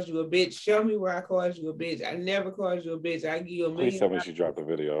I called you a bitch? Show me where I called you a bitch. I never called you a bitch. I give you $1 million. Please tell me she dropped the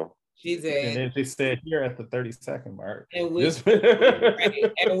video. She said, and then she said here at the 30-second mark. And which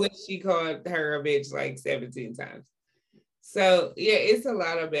she called her a bitch like 17 times. So yeah, it's a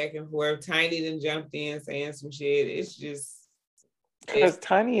lot of back and forth. Tiny then jumped in saying some shit. It's just because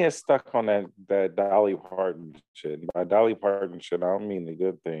Tiny is stuck on that Dolly Parton shit. And by Dolly Parton shit, I don't mean the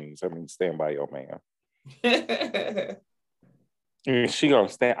good things. I mean stand by your man. She gonna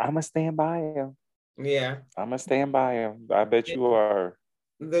stand. I'ma stand by him. Yeah, I'ma stand by him. I bet you are.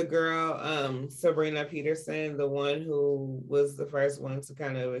 The girl, Sabrina Peterson, the one who was the first one to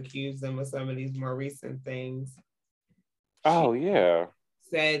kind of accuse them of some of these more recent things. Oh yeah.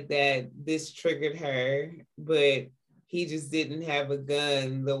 Said that this triggered her, but he just didn't have a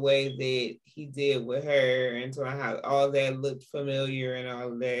gun the way that he did with her, and so how all that looked familiar and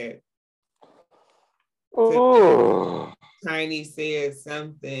all of that. Oh. Tiny said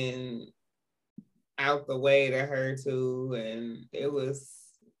something out the way to her too, and it was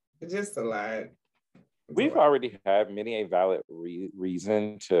just a lot. We've already had many a valid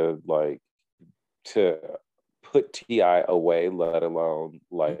reason to put T.I. away, let alone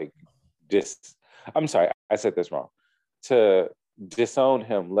I'm sorry, I said this wrong. To disown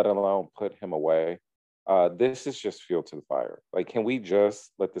him, let alone put him away. This is just fuel to the fire. Like, can we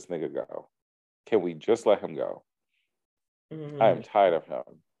just let this nigga go? Can we just let him go? I am tired of him.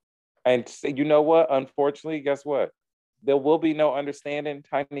 And you know what? Unfortunately, guess what? There will be no understanding.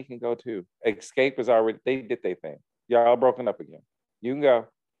 Tiny can go too. Escape is already, they did their thing. Y'all broken up again. You can go.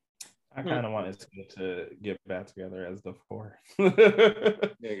 I kind of want Escape to get back together as the four.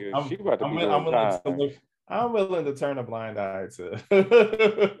 Nigga, I'm willing to turn a blind eye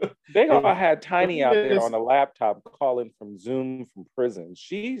to. They gonna have Tiny out there on a laptop calling from Zoom from prison.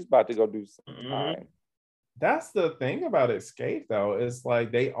 She's about to go do some time. That's the thing about Escape, though. It's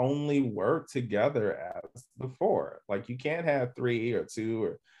like they only work together as the four. Like you can't have 3 or 2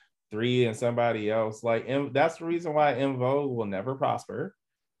 or 3 and somebody else. Like that's the reason why En Vogue will never prosper.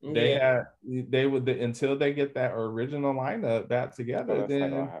 They would until they get that original lineup back together. That's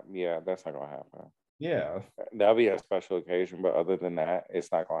not gonna happen. Yeah, that'll be a special occasion, but other than that,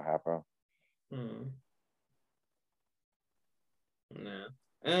 it's not gonna happen.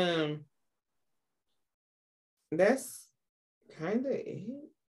 No. That's kind of it.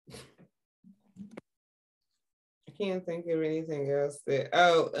 I can't think of anything else that.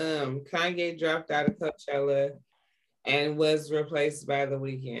 Kanye dropped out of Coachella and was replaced by The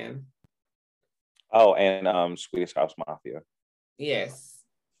Weeknd. Oh, and Swedish House Mafia. Yes.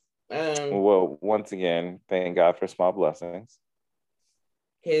 Well, once again, thank God for small blessings.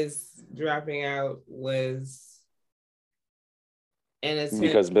 His dropping out was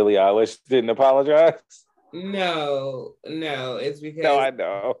because Billie Eilish didn't apologize. No, it's because I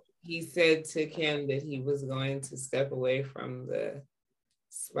know. He said to Kim that he was going to step away from the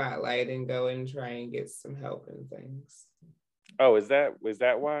spotlight and go and try and get some help and things. Oh, is that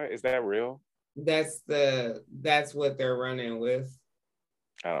why? Is that real? That's what they're running with.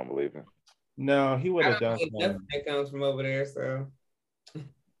 I don't believe it. No, he would have done nothing that comes from over there, so.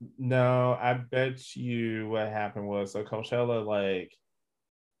 No, I bet you what happened was so Coachella, like,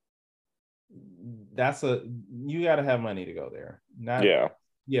 you got to have money to go there.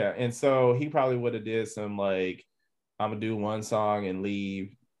 Yeah, and so he probably would have did some like, I'm gonna do one song and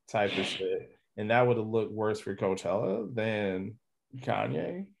leave type of shit, and that would have looked worse for Coachella than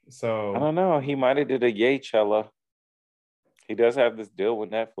Kanye. So I don't know. He might have did a Yaychella. He does have this deal with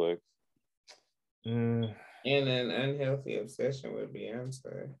Netflix. And an unhealthy obsession with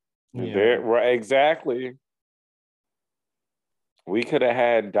Beyonce. Yeah. Right, exactly. We could have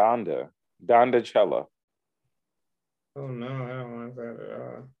had Donda-chella. Oh no, I don't want that at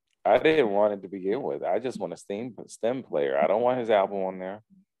all. I didn't want it to begin with. I just want a STEM player. I don't want his album on there.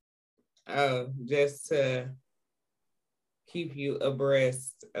 Oh, just to keep you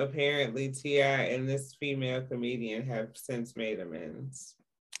abreast. Apparently, T.I. and this female comedian have since made amends.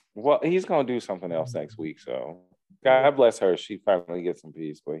 Well, he's gonna do something else next week, so God bless her. She finally gets some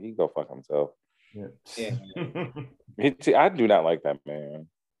peace, but he go fuck himself. Yeah. I do not like that man.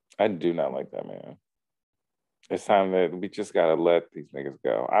 It's time that we just gotta let these niggas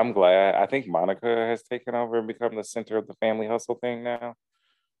go. I'm glad. I think Monica has taken over and become the center of the family hustle thing now.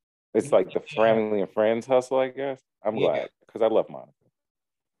 It's like the family and friends hustle, I guess. I'm glad because I love Monica.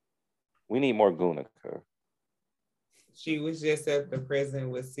 We need more Gunica. She was just at the prison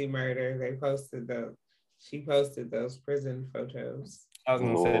with C Murder. She posted those prison photos. I was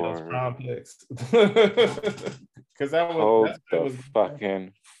gonna say those prom pics. Because that was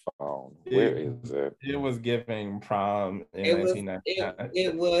fucking phone. Where is it? It was giving prom in 1999.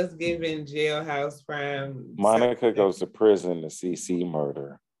 It was giving jailhouse prom. Monica goes to prison to see C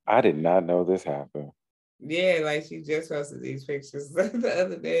Murder. I did not know this happened. Yeah, like she just posted these pictures the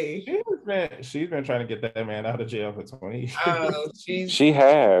other day. She's been trying to get that man out of jail for 20 years. Oh, she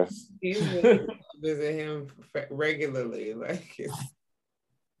has. She's been visit him regularly.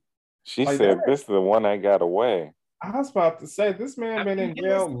 She said, "This is the one that got away." I was about to say, this man been in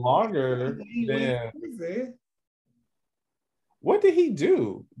jail longer than. What did he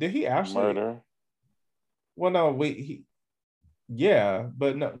do? Did he actually murder? Well, no,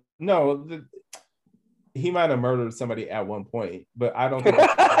 but no. He might have murdered somebody at one point, but I don't think.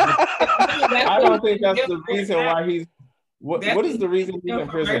 I don't think that's the reason why he's. What is the reason he's in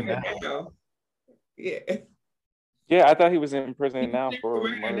prison now? Yeah. Yeah, I thought he was in prison now for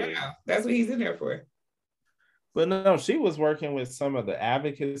murder. That's what he's in there for. But no, she was working with some of the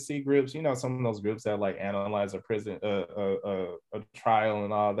advocacy groups. You know, some of those groups that like analyze a prison, a trial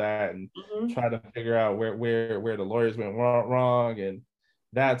and all that, and try to figure out where the lawyers went wrong and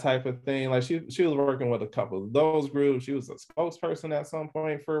that type of thing. Like she was working with a couple of those groups. She was a spokesperson at some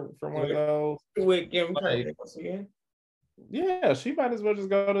point for one of those. With Kim yeah, she might as well just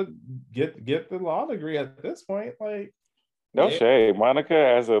go to get the law degree at this point. Like, no shade. Monica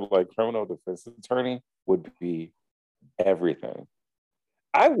as a criminal defense attorney would be everything.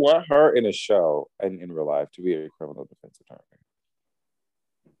 I want her in a show and in real life to be a criminal defense attorney.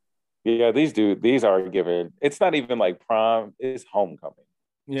 Yeah, these are given. It's not even like prom, it's homecoming.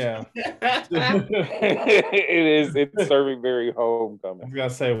 Yeah. It is. It's serving very homecoming. I was gonna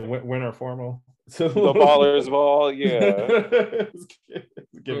say winter formal. The ballers ball, yeah. It's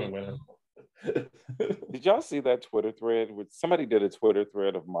giving winter. Did y'all see that Twitter thread? Somebody did a Twitter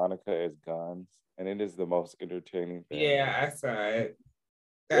thread of Monica as Guns, and it is the most entertaining thing. Yeah, I saw it.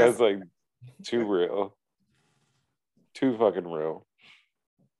 That's like too real. Too fucking real.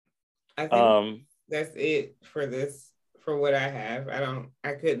 I think that's it for what I have.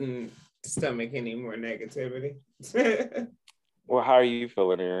 I couldn't stomach any more negativity. Well, how are you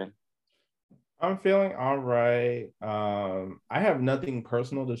feeling, Aaron? I'm feeling all right. I have nothing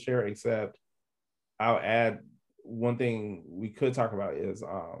personal to share except I'll add one thing we could talk about is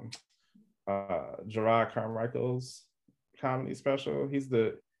Gerard Carmichael's comedy special. He's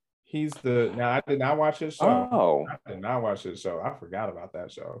the now I did not watch his show. Oh. I did not watch his show. I forgot about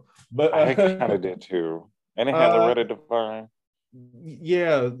that show. But I kind of did too. And it had Loretta Devine.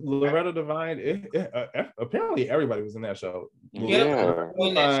 Yeah, Loretta Devine. Apparently everybody was in that show. Yeah.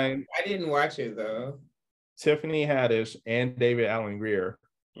 I didn't watch it though. Tiffany Haddish and David Alan Grier.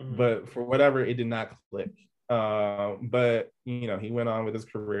 But for whatever, it did not click. But he went on with his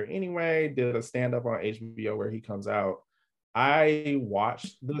career anyway, did a stand-up on HBO where he comes out. I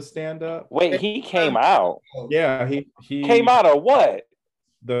watched the stand-up. Wait, he came out? Yeah, he came out of what?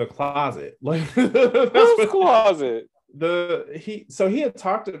 The closet. Like whose closet? He had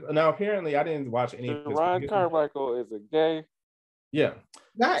talked to, now apparently I didn't watch any of his Ryan Carmichael is a gay. Yeah.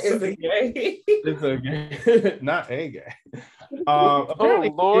 Is a gay. It's a gay, not a gay. Oh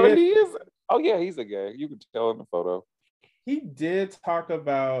Lord, he is. Oh yeah, he's a gay. You can tell in the photo. He did talk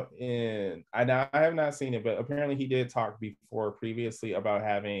about I have not seen it, but apparently he did talk previously about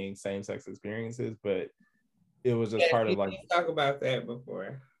having same-sex experiences, but it was just part of like talk about that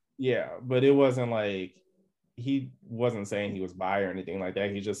before. Yeah, but it wasn't like he wasn't saying he was bi or anything like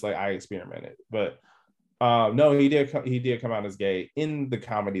that. He's just like, I experimented. But no, he did come out as gay in the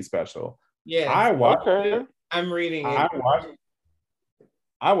comedy special. Yeah, I watched it. I'm reading it.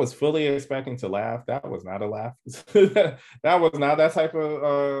 I was fully expecting to laugh. That was not a laugh. That was not that type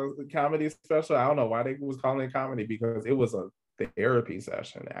of comedy special. I don't know why they was calling it comedy, because it was a therapy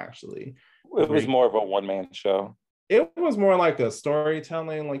session, actually. It was more of a one-man show. It was more like a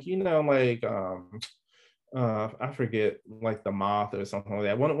storytelling, I forget, like The Moth or something like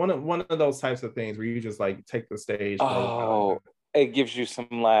that. One of those types of things where you just like take the stage. Oh, it gives you some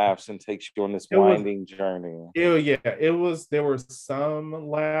laughs and takes you on this winding journey. It was. There were some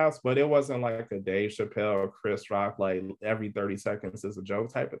laughs, but it wasn't like a Dave Chappelle or Chris Rock, like every 30 seconds is a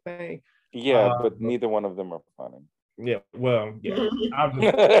joke type of thing. Yeah, but neither one of them are funny. Yeah, well,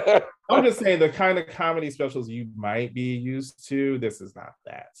 yeah. I'm just saying the kind of comedy specials you might be used to, this is not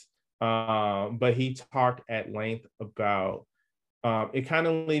that. But he talked at length about it kind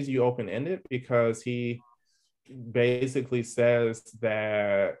of leaves you open-ended because he basically says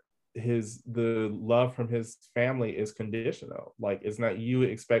that the love from his family is conditional. Like it's not, you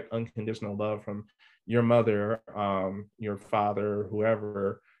expect unconditional love from your mother, your father,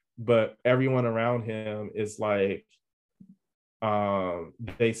 whoever, but everyone around him is like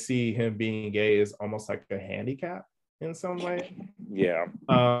they see him being gay as almost like a handicap in some way. Yeah.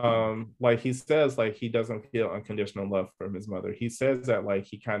 Like he says, like he doesn't feel unconditional love from his mother. He says that like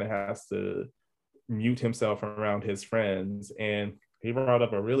he kind of has to mute himself around his friends. And he brought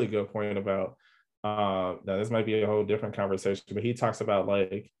up a really good point about now this might be a whole different conversation, but he talks about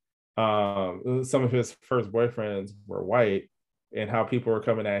like some of his first boyfriends were white and how people were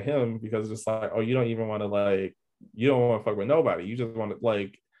coming at him because it's like, oh, you don't even want to like, you don't want to fuck with nobody. You just want to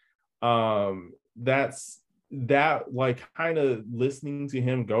like, that's that like kind of listening to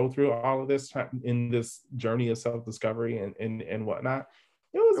him go through all of this in this journey of self-discovery and whatnot.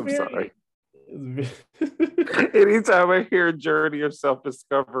 It was I'm very sorry. Anytime I hear journey of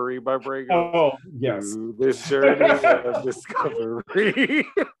self-discovery, my brain goes, oh yes, this journey of discovery.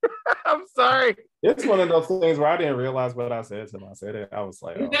 I'm sorry. It's one of those things where I didn't realize what I said until I said it. I was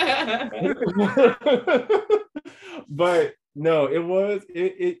like, oh. But no,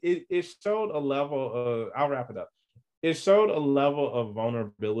 it showed a level of, I'll wrap it up. It showed a level of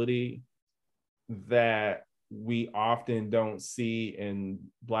vulnerability that we often don't see in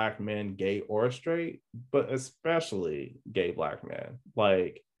Black men, gay or straight, but especially gay Black men.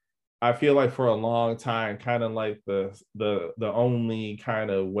 Like, I feel like for a long time, kind of like the only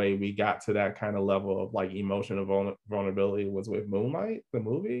kind of way we got to that kind of level of like emotional vulnerability was with Moonlight, the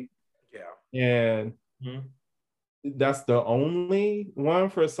movie. Yeah. And that's the only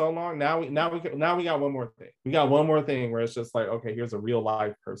one for so long. Now we got one more thing. We got one more thing where it's just like, okay, here's a real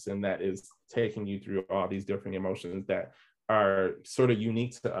life person that is taking you through all these different emotions that are sort of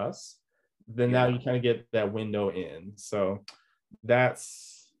unique to us. Then now you kind of get that window in. So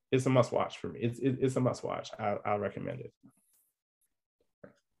it's a must watch for me. It's a must watch. I'll recommend it.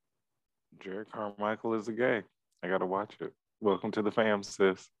 Jerrod Carmichael is a gay. I gotta watch it. Welcome to the fam,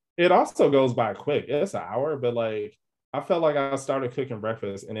 sis. It also goes by quick. It's an hour, but like I felt like I started cooking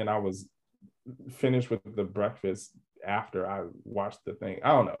breakfast and then I was finished with the breakfast after I watched the thing. I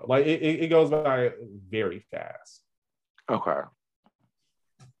don't know. Like it goes by very fast. Okay.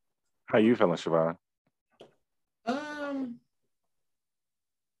 How you feeling, Siobhan?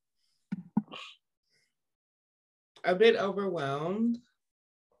 A bit overwhelmed,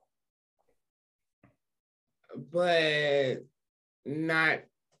 but not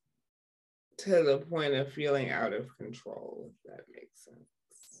to the point of feeling out of control, if that makes sense.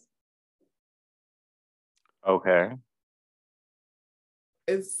 Okay.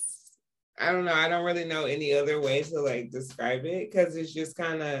 I don't know. I don't really know any other way to like describe it because it's just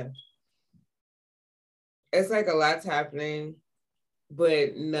kind of, it's like a lot's happening,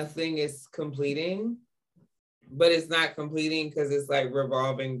 but nothing is completing. But it's not completing because it's like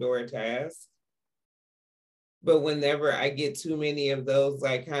revolving door tasks. But whenever I get too many of those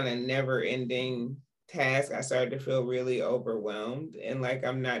like kind of never ending tasks, I start to feel really overwhelmed and like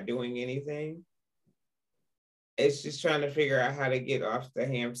I'm not doing anything. It's just trying to figure out how to get off the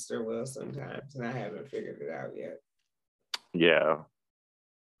hamster wheel sometimes, and I haven't figured it out yet. Yeah.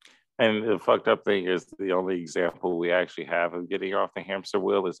 And the fucked up thing is the only example we actually have of getting off the hamster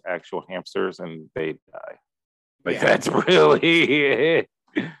wheel is actual hamsters and they die. Like that's really it.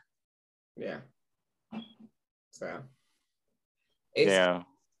 Yeah. So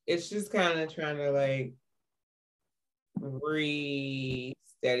it's just kind of trying to like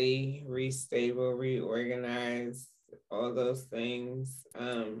re-steady, re-stable, reorganize, all those things.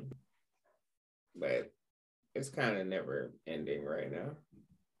 But it's kind of never ending right now.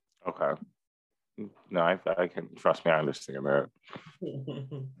 Okay. No, I can, trust me, I understand that.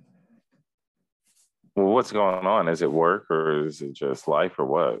 Well, what's going on? Is it work or is it just life or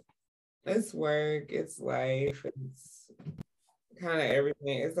what? It's work, it's life, it's kind of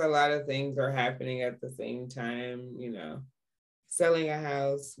everything. It's a lot of things are happening at the same time, you know, selling a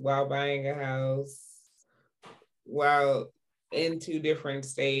house while buying a house, while in 2 different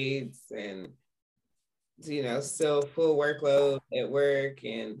states, and, you know, still full workload at work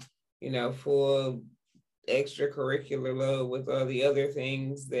and, you know, full extracurricular load with all the other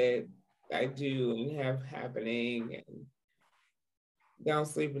things that I do and have happening, and don't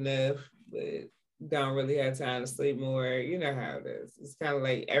sleep enough, but don't really have time to sleep more. You know how it is. It's kind of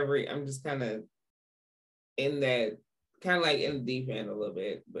like I'm just kind of in that kind of like in the deep end a little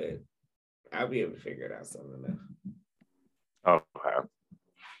bit, but I'll be able to figure it out soon enough. Okay.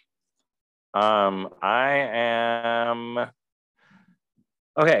 I am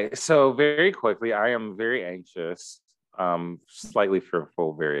okay. So very quickly, I am very anxious, slightly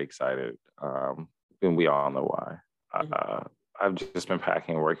fearful, very excited. And we all know why. I've just been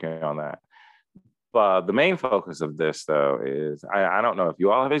packing and working on that. But the main focus of this, though, is I don't know if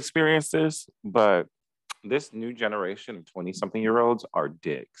you all have experienced this, but this new generation of 20-something-year-olds are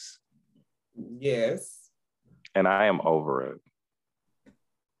dicks. Yes. And I am over it.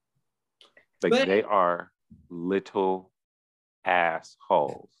 Like, but they are little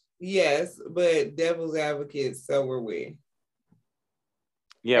assholes. Yes, but devil's advocates, so were we.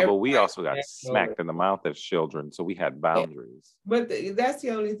 Yeah, everybody, but we also got smacked in the mouth as children, so we had boundaries. But that's the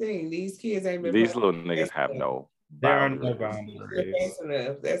only thing. These kids ain't been. These little niggas have no boundaries. There are no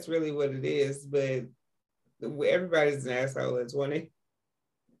boundaries. That's really what it is. But everybody's an asshole at 20.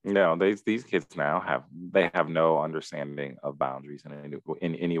 No, these kids now have no understanding of boundaries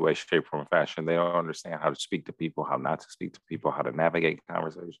in any way, shape, form, or fashion. They don't understand how to speak to people, how not to speak to people, how to navigate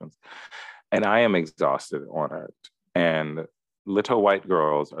conversations. And I am exhausted on it. And little white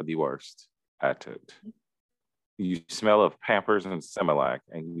girls are the worst at it. You smell of Pampers and Similac,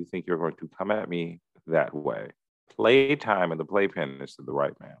 and you think you're going to come at me that way. Playtime in the playpen is to the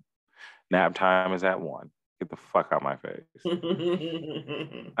right, man. Nap time is at 1. Get the fuck out of my face.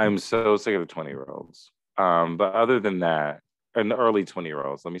 I'm so sick of the 20-year-olds. But other than that, and the early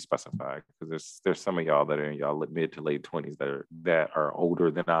 20-year-olds, let me specify, because there's some of y'all that are in y'all mid to late 20s that are older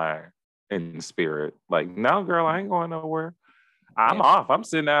than I in spirit. Like, no, girl, I ain't going nowhere. I'm off. I'm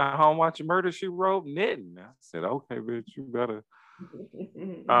sitting at home watching Murder, She Wrote, knitting. I said, okay, bitch, you better.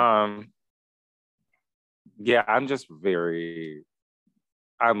 Yeah, I'm just very.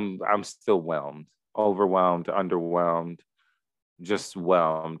 I'm still whelmed. Overwhelmed, underwhelmed, just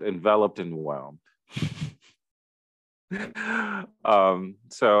whelmed, enveloped and whelmed.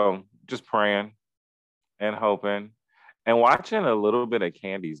 So just praying and hoping and watching a little bit of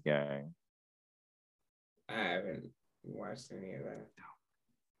Candy's Gang. I haven't watched any of that.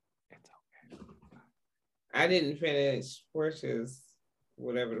 It's okay. I didn't finish Portia's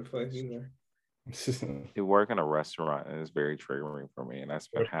whatever the fuck either. They work in a restaurant and it's very triggering for me. And I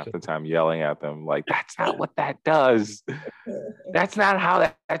spent half the time yelling at them, like, that's not what that does. That's not how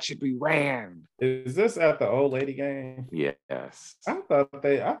that should be ran. Is this at the old lady game? Yes. I thought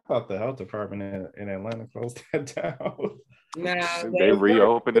the health department in Atlanta closed that down. Nah, they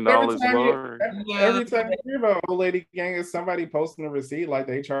reopened in all its glory. Every time I hear about old lady gang, is somebody posting a receipt like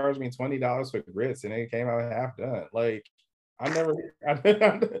they charged me $20 for grits and it came out half done. Like, I never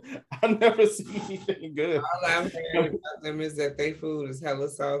see anything good. All I've heard about them is that their food is hella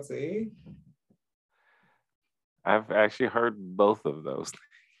salty. I've actually heard both of those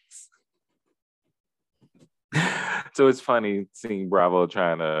things. So it's funny seeing Bravo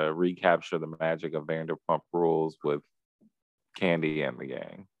trying to recapture the magic of Vanderpump Rules with Candy and the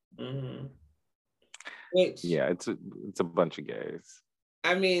gang. Mm-hmm. Yeah, it's a bunch of gays.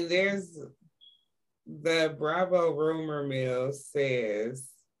 I mean, there's the Bravo rumor mill says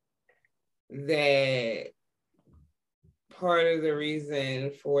that part of the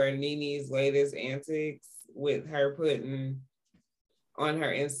reason for NeNe's latest antics with her putting on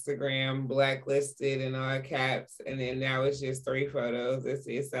her Instagram blacklisted and all caps, and then now it's just 3 photos. It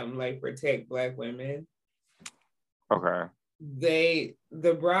says something like protect Black women. Okay. The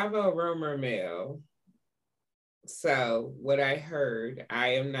Bravo rumor mill. So what I heard,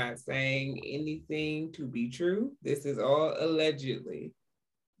 I am not saying anything to be true. This is all allegedly.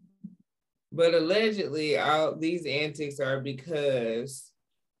 But allegedly, all these antics are because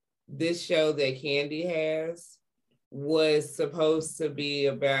this show that Candy has was supposed to be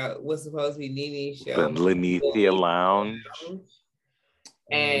NeNe's show. The Lenithia Lounge.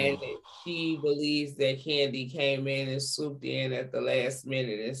 And she believes that Candy came in and swooped in at the last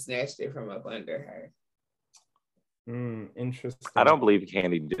minute and snatched it from up under her. Interesting. I don't believe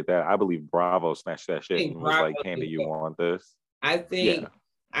Candy did that. I believe Bravo snatched that shit and was like, Candy, you want this? I think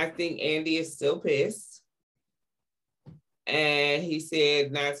Andy is still pissed. And he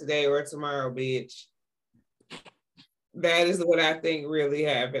said, not today or tomorrow, bitch. That is what I think really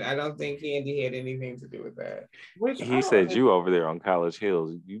happened. I don't think Candy had anything to do with that. He said, you over there on College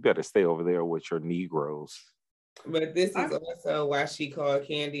Hills, you better stay over there with your Negroes. But this is also why she called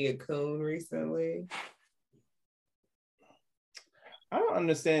Candy a coon recently. I don't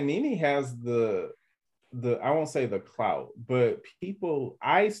understand. NeNe has the I won't say the clout, but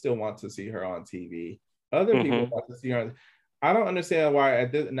I still want to see her on TV. Other people want to see her. I don't understand why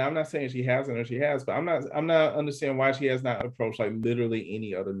at this, now I'm not saying she hasn't or she has, but I'm not understanding why she has not approached like literally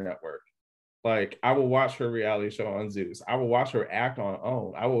any other network. Like I will watch her reality show on Zeus. I will watch her act on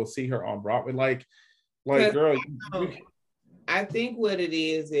OWN. I will see her on Broadway. Like girl, I think what it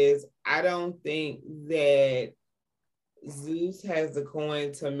is I don't think that Zeus has the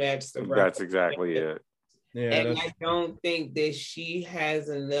coin to match the Broadway. That's exactly it. Yeah, and I don't think that she has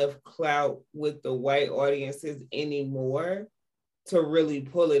enough clout with the white audiences anymore to really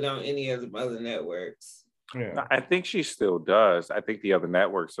pull it on any of the other networks. Yeah. I think she still does. I think the other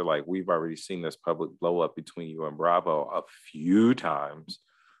networks are like, we've already seen this public blow up between you and Bravo a few times.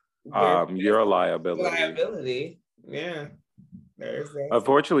 You're a liability. Liability. Yeah. There's that.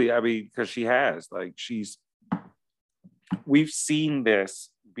 Unfortunately, I mean, because she has, like, we've seen this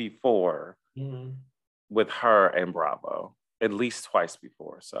before. Mm-hmm. With her and Bravo, at least twice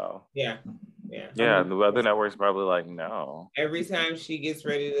before. So yeah. The other network's probably like, no. Every time she gets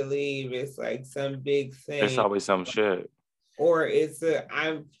ready to leave, it's like some big thing. It's always some shit. Or it's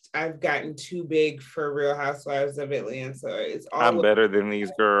I've gotten too big for Real Housewives of Atlanta. It's always, I'm better than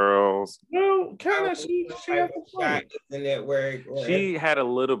these girls. No, kind of. She had a point. The network. She had a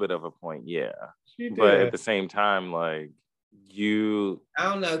little bit of a point, yeah. She did. But at the same time, like I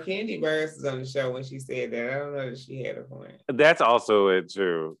don't know. Candy Burns was on the show when she said that. I don't know that she had a point. That's also it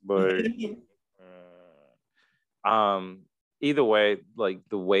too. But either way, like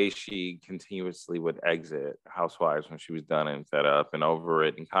the way she continuously would exit Housewives when she was done and fed up and over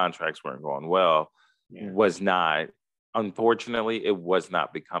it, and contracts weren't going well, was not. Unfortunately, it was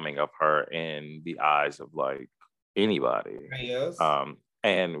not becoming of her in the eyes of like anybody. Yes.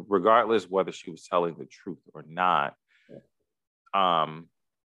 And regardless whether she was telling the truth or not,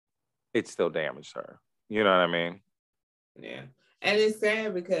 it still damaged her. You know what I mean? Yeah. And it's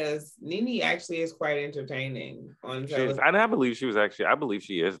sad because Nene actually is quite entertaining on television. And I believe she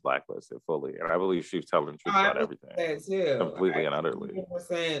is blacklisted fully. And I believe she was telling the truth about everything. That too. Completely and utterly.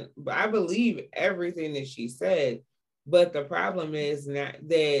 But I believe everything that she said. But the problem is not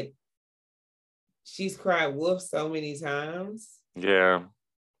that she's cried wolf so many times. Yeah.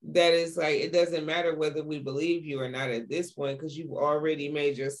 That is like, it doesn't matter whether we believe you or not at this point, because you've already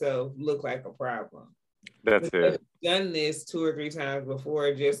made yourself look like a problem. That's it. Done this 2 or 3 times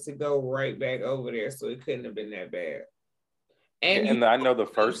before just to go right back over there, so it couldn't have been that bad. And I know the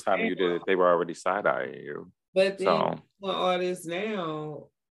first time you did it, they were already side-eyeing you. But then all this now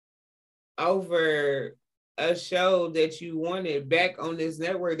over a show that you wanted back on this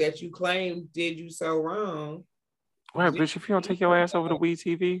network that you claimed did you so wrong. Right, bitch, if you don't take your ass over to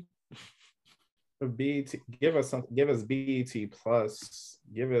WeTV. BET, give us BET Plus.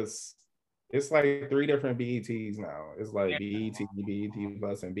 It's like 3 different BETs now. It's like BET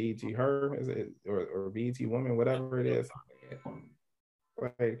Plus, and BET Her, is it, or BET Woman, whatever it is.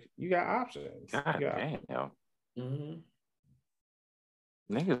 Like, you got options. God damn. Mm-hmm.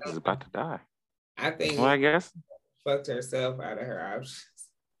 Niggas is about to die. I think. Well, I guess fucked herself out of her options.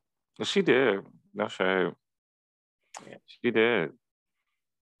 She did. No shade. Yeah, she did.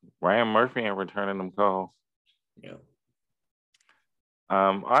 Ryan Murphy ain't returning them calls. Yeah.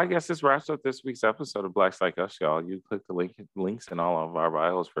 I guess this wraps up this week's episode of Blacks Like Us, y'all. You click the links in all of our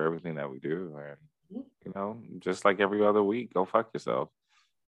bios for everything that we do. And, you know, just like every other week, go fuck yourself.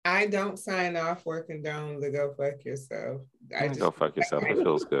 I don't sign off or condone the go fuck yourself. Go fuck yourself. It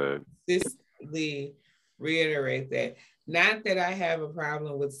feels good. Consistently reiterate that. Not that I have a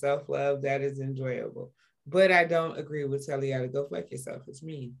problem with self-love. That is enjoyable. But I don't agree with telling y'all to go fuck yourself. It's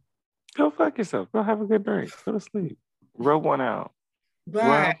mean. Go fuck yourself. Go have a good night. Go to sleep. Rub one out.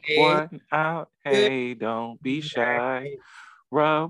 Bye. Rub one out. Hey, don't be shy. Rub